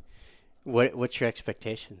ahead, what's your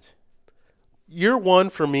expectations? Year one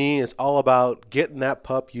for me is all about getting that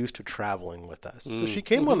pup used to traveling with us. So she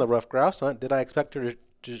came on the rough grouse hunt. Did I expect her to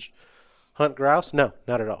just hunt grouse? No,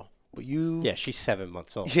 not at all. But yeah, she's 7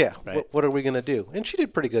 months old. Yeah, right? What are we going to do? And she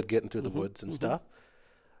did pretty good getting through the woods and stuff.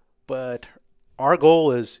 But our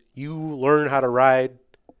goal is you learn how to ride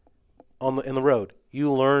in the road.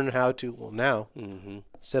 You learn how to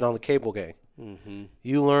sit on the cable gang.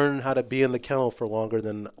 You learn how to be in the kennel for longer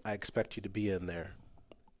than I expect you to be in there.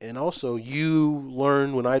 And also, you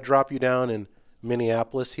learn when I drop you down in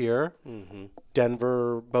Minneapolis here,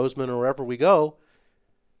 Denver, Bozeman, or wherever we go,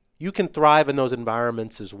 you can thrive in those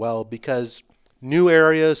environments as well, because new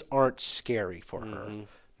areas aren't scary for her.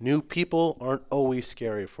 New people aren't always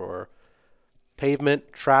scary for her.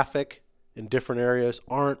 Pavement, traffic in different areas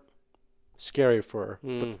aren't scary for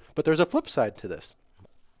her. But there's a flip side to this.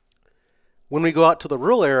 When we go out to the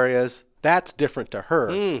rural areas, that's different to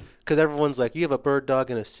her, because everyone's like, you have a bird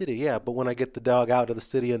dog in a city. Yeah, but when I get the dog out of the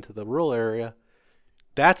city into the rural area,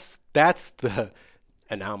 that's the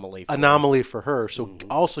anomaly for her. So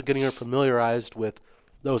also getting her familiarized with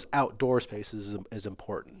those outdoor spaces is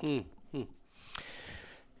important.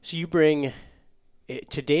 So you bring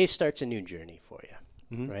today starts a new journey for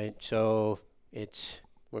you, right? So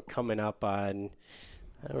we're coming up on,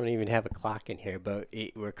 I don't even have a clock in here, but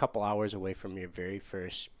we're a couple hours away from your very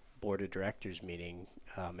first Board of Directors meeting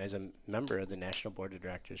as a member of the National Board of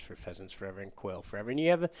Directors for Pheasants Forever and Quail Forever. And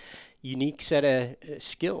you have a unique set of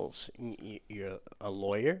skills. You're a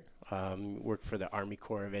lawyer, work for the Army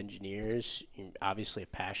Corps of Engineers, you're obviously a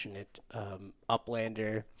passionate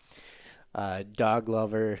uplander, dog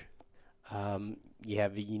lover. You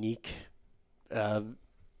have a unique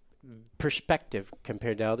perspective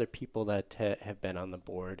compared to other people that have been on the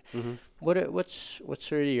board. What's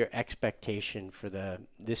sort of your expectation for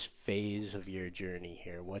this phase of your journey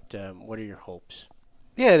here? What are your hopes?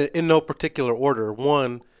 Yeah, in no particular order.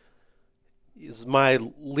 One is my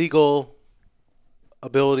legal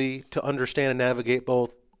ability to understand and navigate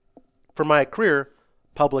both, for my career,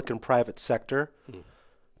 public and private sector.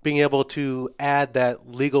 Being able to add that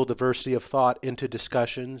legal diversity of thought into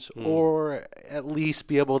discussions, or at least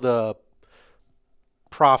be able to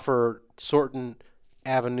proffer certain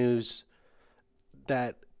avenues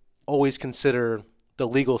that always consider the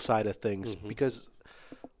legal side of things. Because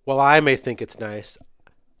while I may think it's nice,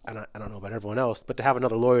 and I don't know about everyone else, but to have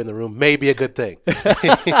another lawyer in the room may be a good thing.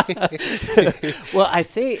 Well, I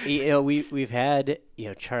think, we've had,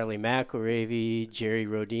 Charlie McElravy, Jerry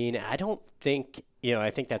Rodin. I don't think, I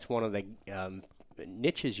think that's one of the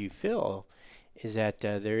niches you fill, is that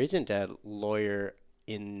there isn't a lawyer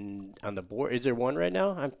on the board. Is there one right now?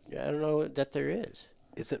 I don't know that there is.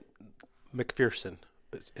 Is it McPherson?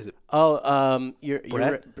 Is it? Oh, you're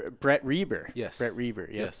Brett Reber. Yes. Brett Reber.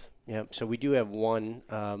 Yep. Yes. Yep. So we do have one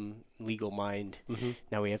legal mind.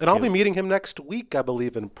 Now we have. And two. I'll be meeting him next week, I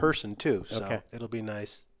believe, in person too. So Okay. it'll be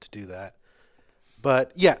nice to do that.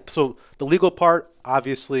 But yeah, so the legal part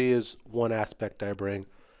obviously is one aspect I bring.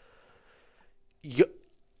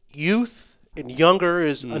 Youth and younger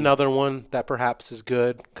is another one that perhaps is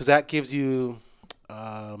good, because that gives you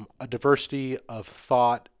a diversity of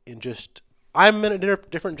thought in just. I'm in a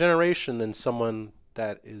different generation than someone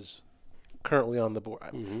that is currently on the board.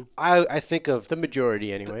 I think of the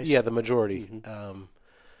majority, anyways. the majority.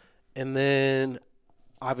 And then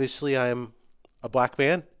obviously I'm a black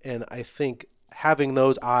man, and I think having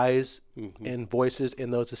those eyes and voices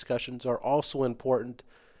in those discussions are also important.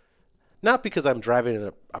 Not because I'm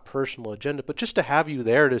driving a personal agenda, but just to have you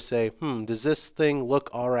there to say, does this thing look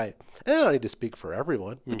all right? And I don't need to speak for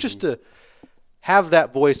everyone, but just to have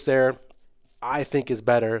that voice there, I think is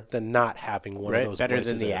better than not having one of those Better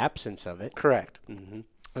voices than the there. absence of it. Correct. And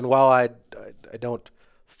while I don't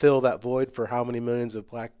fill that void for how many millions of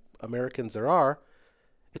black Americans there are,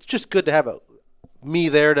 it's just good to have me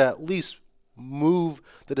there to at least move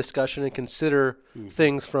the discussion and consider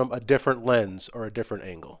things from a different lens or a different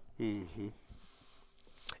angle. And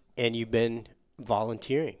you've been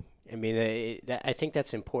volunteering. I mean, I think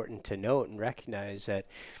that's important to note and recognize that.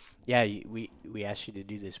 Yeah, we asked you to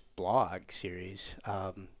do this blog series,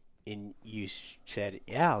 and you said,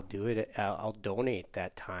 "Yeah, I'll do it. I'll donate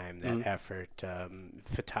that time, that effort,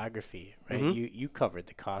 photography." Right? You covered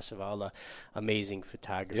the cost of all the amazing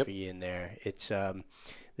photography in there. It's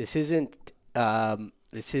this isn't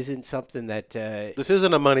something that this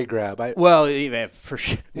isn't a money grab. Yeah, for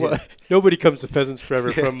sure. Well, nobody comes to Pheasants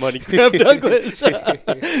Forever from money grab, Douglas. Good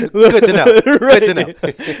to know. Right. Good to know.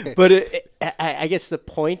 But I guess the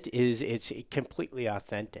point is it's completely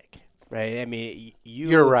authentic, right? I mean,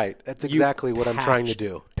 you're right. That's exactly what I'm trying to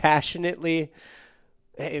do. Passionately.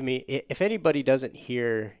 I mean, if anybody doesn't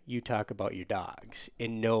hear you talk about your dogs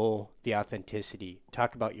and know the authenticity,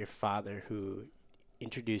 talk about your father who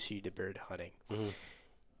introduced you to bird hunting,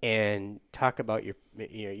 and talk about your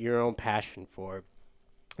own passion for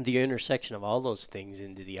the intersection of all those things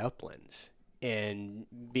into the uplands, and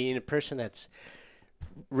being a person that's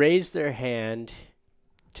raised their hand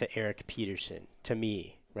to Eric Peterson, to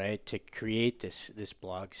me, right, to create this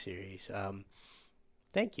blog series.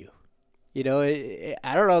 Thank you. I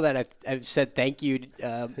don't know that I've said thank you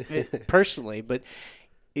personally, but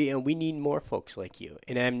we need more folks like you.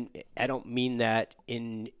 And I don't mean that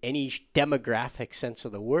in any demographic sense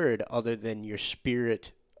of the word other than your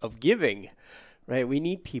spirit of giving, right? We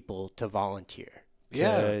need people to volunteer,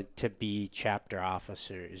 to be chapter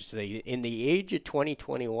officers. In the age of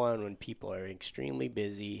 2021, when people are extremely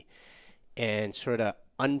busy and sort of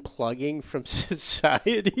unplugging from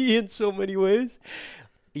society in so many ways,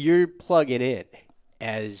 you're plugging in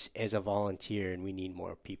as a volunteer, and we need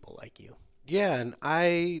more people like you. Yeah, and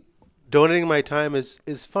donating my time is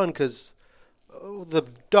fun because the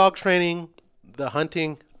dog training, the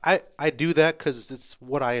hunting, I do that because it's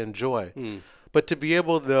what I enjoy. But to be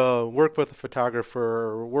able to work with a photographer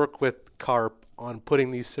or work with Carp on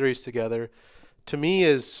putting these series together, to me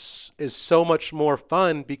is so much more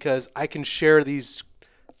fun because I can share these,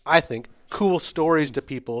 I think, cool stories to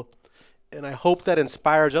people, and I hope that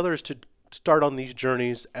inspires others to start on these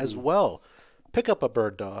journeys as well. Pick up a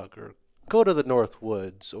bird dog or go to the North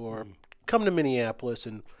Woods or come to Minneapolis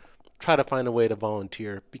and try to find a way to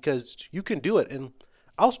volunteer, because you can do it. And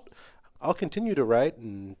I'll continue to write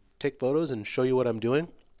and take photos and show you what I'm doing.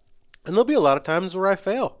 And there'll be a lot of times where I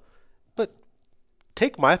fail. But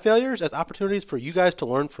take my failures as opportunities for you guys to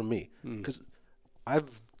learn from me, because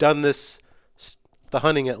I've done this, the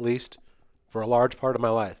hunting at least, for a large part of my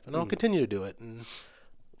life. And I'll continue to do it. And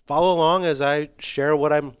follow along as I share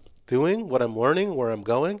what I'm doing, what I'm learning, where I'm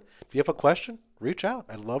going. If you have a question, reach out.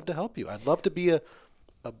 I'd love to help you. I'd love to be a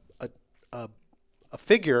a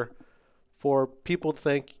figure for people to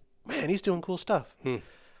think, man, he's doing cool stuff.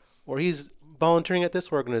 Or he's volunteering at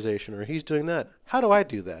this organization, or he's doing that. How do I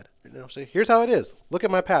do that? Say, here's how it is. Look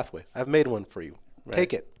at my pathway. I've made one for you. Right.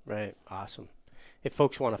 Take it. Right. Awesome. If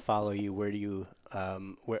folks want to follow you, where do you,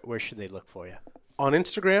 where should they look for you? On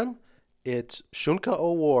Instagram, it's Shunka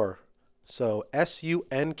O War. So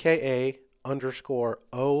SUNKA_O_war,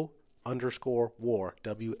 WAR.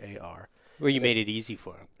 Well, you made it easy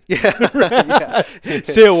for him. Yeah.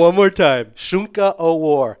 Say it one more time. Shunka O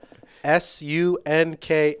War.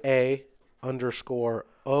 SUNKA_O_war,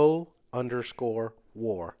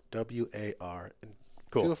 WAR.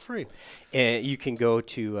 Cool. Feel free. And you can go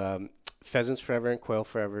to Pheasants Forever and Quail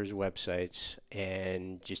Forever's websites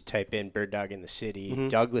and just type in Bird Dog in the City.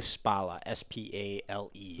 Douglas Spala,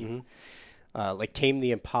 SPALE. Like Tame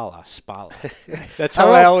the Impala, Spala. That's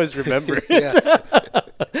how I always remember it.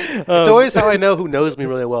 It's always how I know who knows me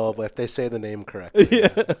really well, but if they say the name correctly.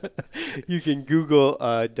 You can Google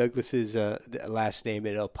Douglas's last name,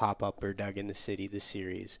 and it'll pop up Bird Dog in the City, the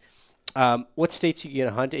series. What states are you going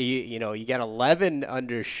to hunt? You got 11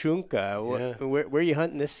 under Shunka. Where are you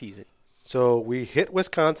hunting this season? So we hit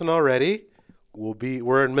Wisconsin already.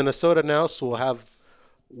 We're in Minnesota now, so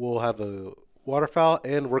we'll have a waterfowl,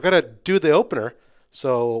 and we're gonna do the opener.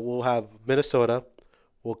 So we'll have Minnesota.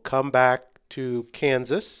 We'll come back to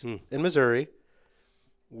Kansas and Missouri.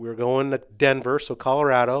 We're going to Denver, so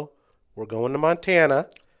Colorado. We're going to Montana.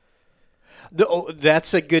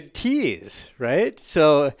 That's a good tease, right?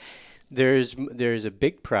 So there's a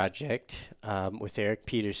big project with Eric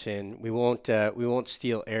Peterson. We won't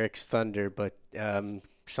steal Eric's thunder, but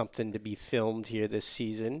something to be filmed here this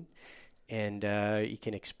season. And you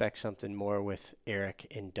can expect something more with Eric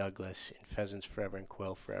and Douglas in Pheasants Forever and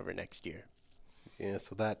Quail Forever next year. Yeah,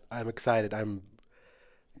 so that I'm excited. I'm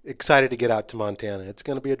excited to get out to Montana. It's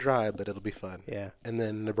going to be a drive, but it'll be fun. Yeah. And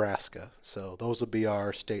then Nebraska. So those will be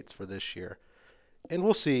our states for this year. And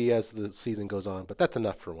we'll see as the season goes on, but that's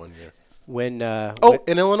enough for 1 year. In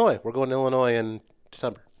Illinois. We're going to Illinois in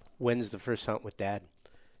December. When's the first hunt with Dad?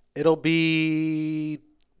 It'll be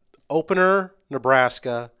opener,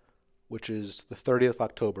 Nebraska, which is the 30th of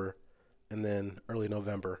October, and then early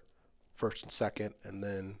November, 1st and 2nd, and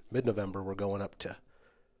then mid-November we're going up to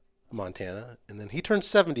Montana. And then he turns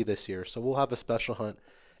 70 this year, so we'll have a special hunt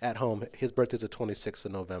at home. His birthday's the 26th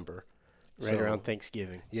of November. Right around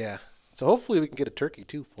Thanksgiving. Yeah. So hopefully we can get a turkey,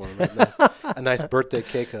 too, for him. A nice birthday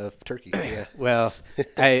cake of turkey. Yeah. Well,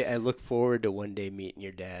 I look forward to one day meeting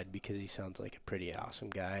your dad because he sounds like a pretty awesome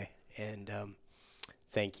guy. And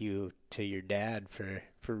thank you to your dad for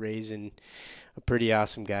raising a pretty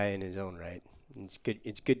awesome guy in his own right.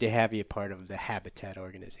 It's good to have you a part of the Habitat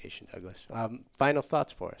organization, Douglas. Final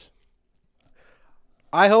thoughts for us.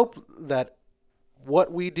 I hope that what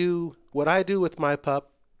I do with my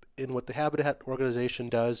pup and what the Habitat organization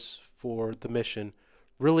does for the mission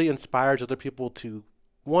really inspires other people to,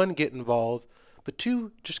 one, get involved, but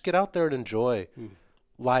two, just get out there and enjoy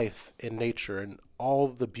life and nature and all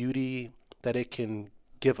the beauty that it can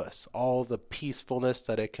give us, all the peacefulness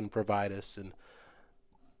that it can provide us, and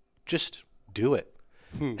just do it.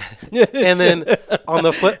 And then on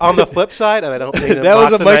the flip side, and I don't mean that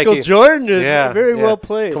was a Michael Jordan. Very well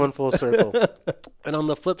played. Coming full circle. And on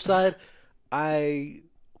the flip side, I,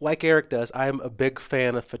 like Eric does, I'm a big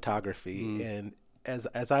fan of photography, and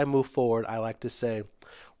as I move forward, I like to say,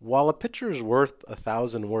 while a picture is worth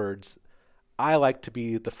 1,000 words, I like to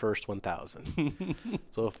be the first 1,000.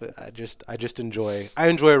 So I just enjoy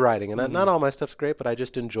writing, and not all my stuff's great, but I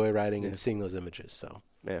just enjoy writing and seeing those images. So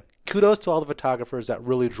kudos to all the photographers that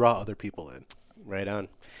really draw other people in. Right on.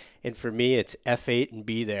 And for me, it's F8 and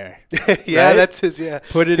be there. Yeah, right? That's his. Yeah,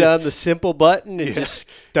 put it on the simple button and just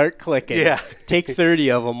start clicking. Yeah, take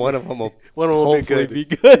 30 of them. One of them will hopefully be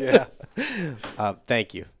good. Yeah.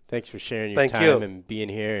 Thank you. Thanks for sharing your time and being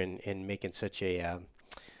here and making such a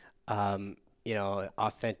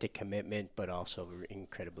authentic commitment, but also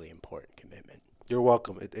incredibly important commitment. You're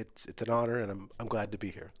welcome. It's an honor, and I'm glad to be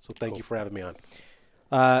here. So thank you for having me on.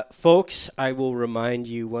 Folks, I will remind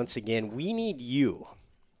you once again, we need you,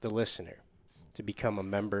 the listener, to become a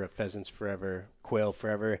member of Pheasants Forever, Quail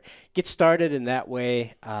Forever. Get started in that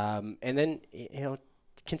way, and then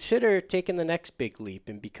consider taking the next big leap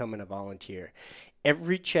and becoming a volunteer.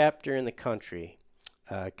 Every chapter in the country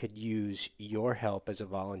could use your help as a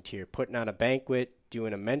volunteer, putting on a banquet,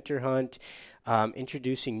 doing a mentor hunt,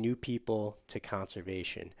 introducing new people to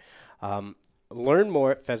conservation. Learn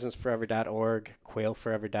more at pheasantsforever.org,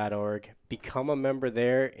 quailforever.org. Become a member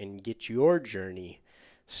there and get your journey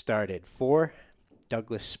started. For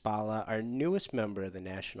Douglas Spala, our newest member of the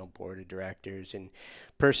National Board of Directors, and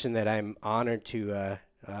person that I'm honored to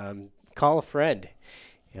call a friend.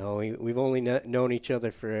 We've only known each other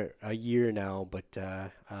for a year now, but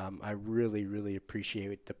I really, really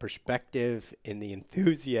appreciate the perspective and the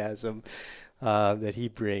enthusiasm that he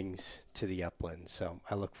brings to the Uplands. So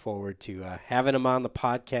I look forward to having him on the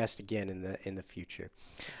podcast again in the future.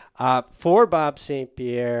 For Bob St.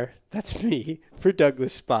 Pierre, that's me. For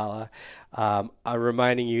Douglas Spala, I'm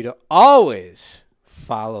reminding you to always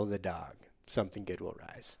follow the dog. Something good will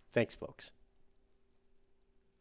rise. Thanks, folks.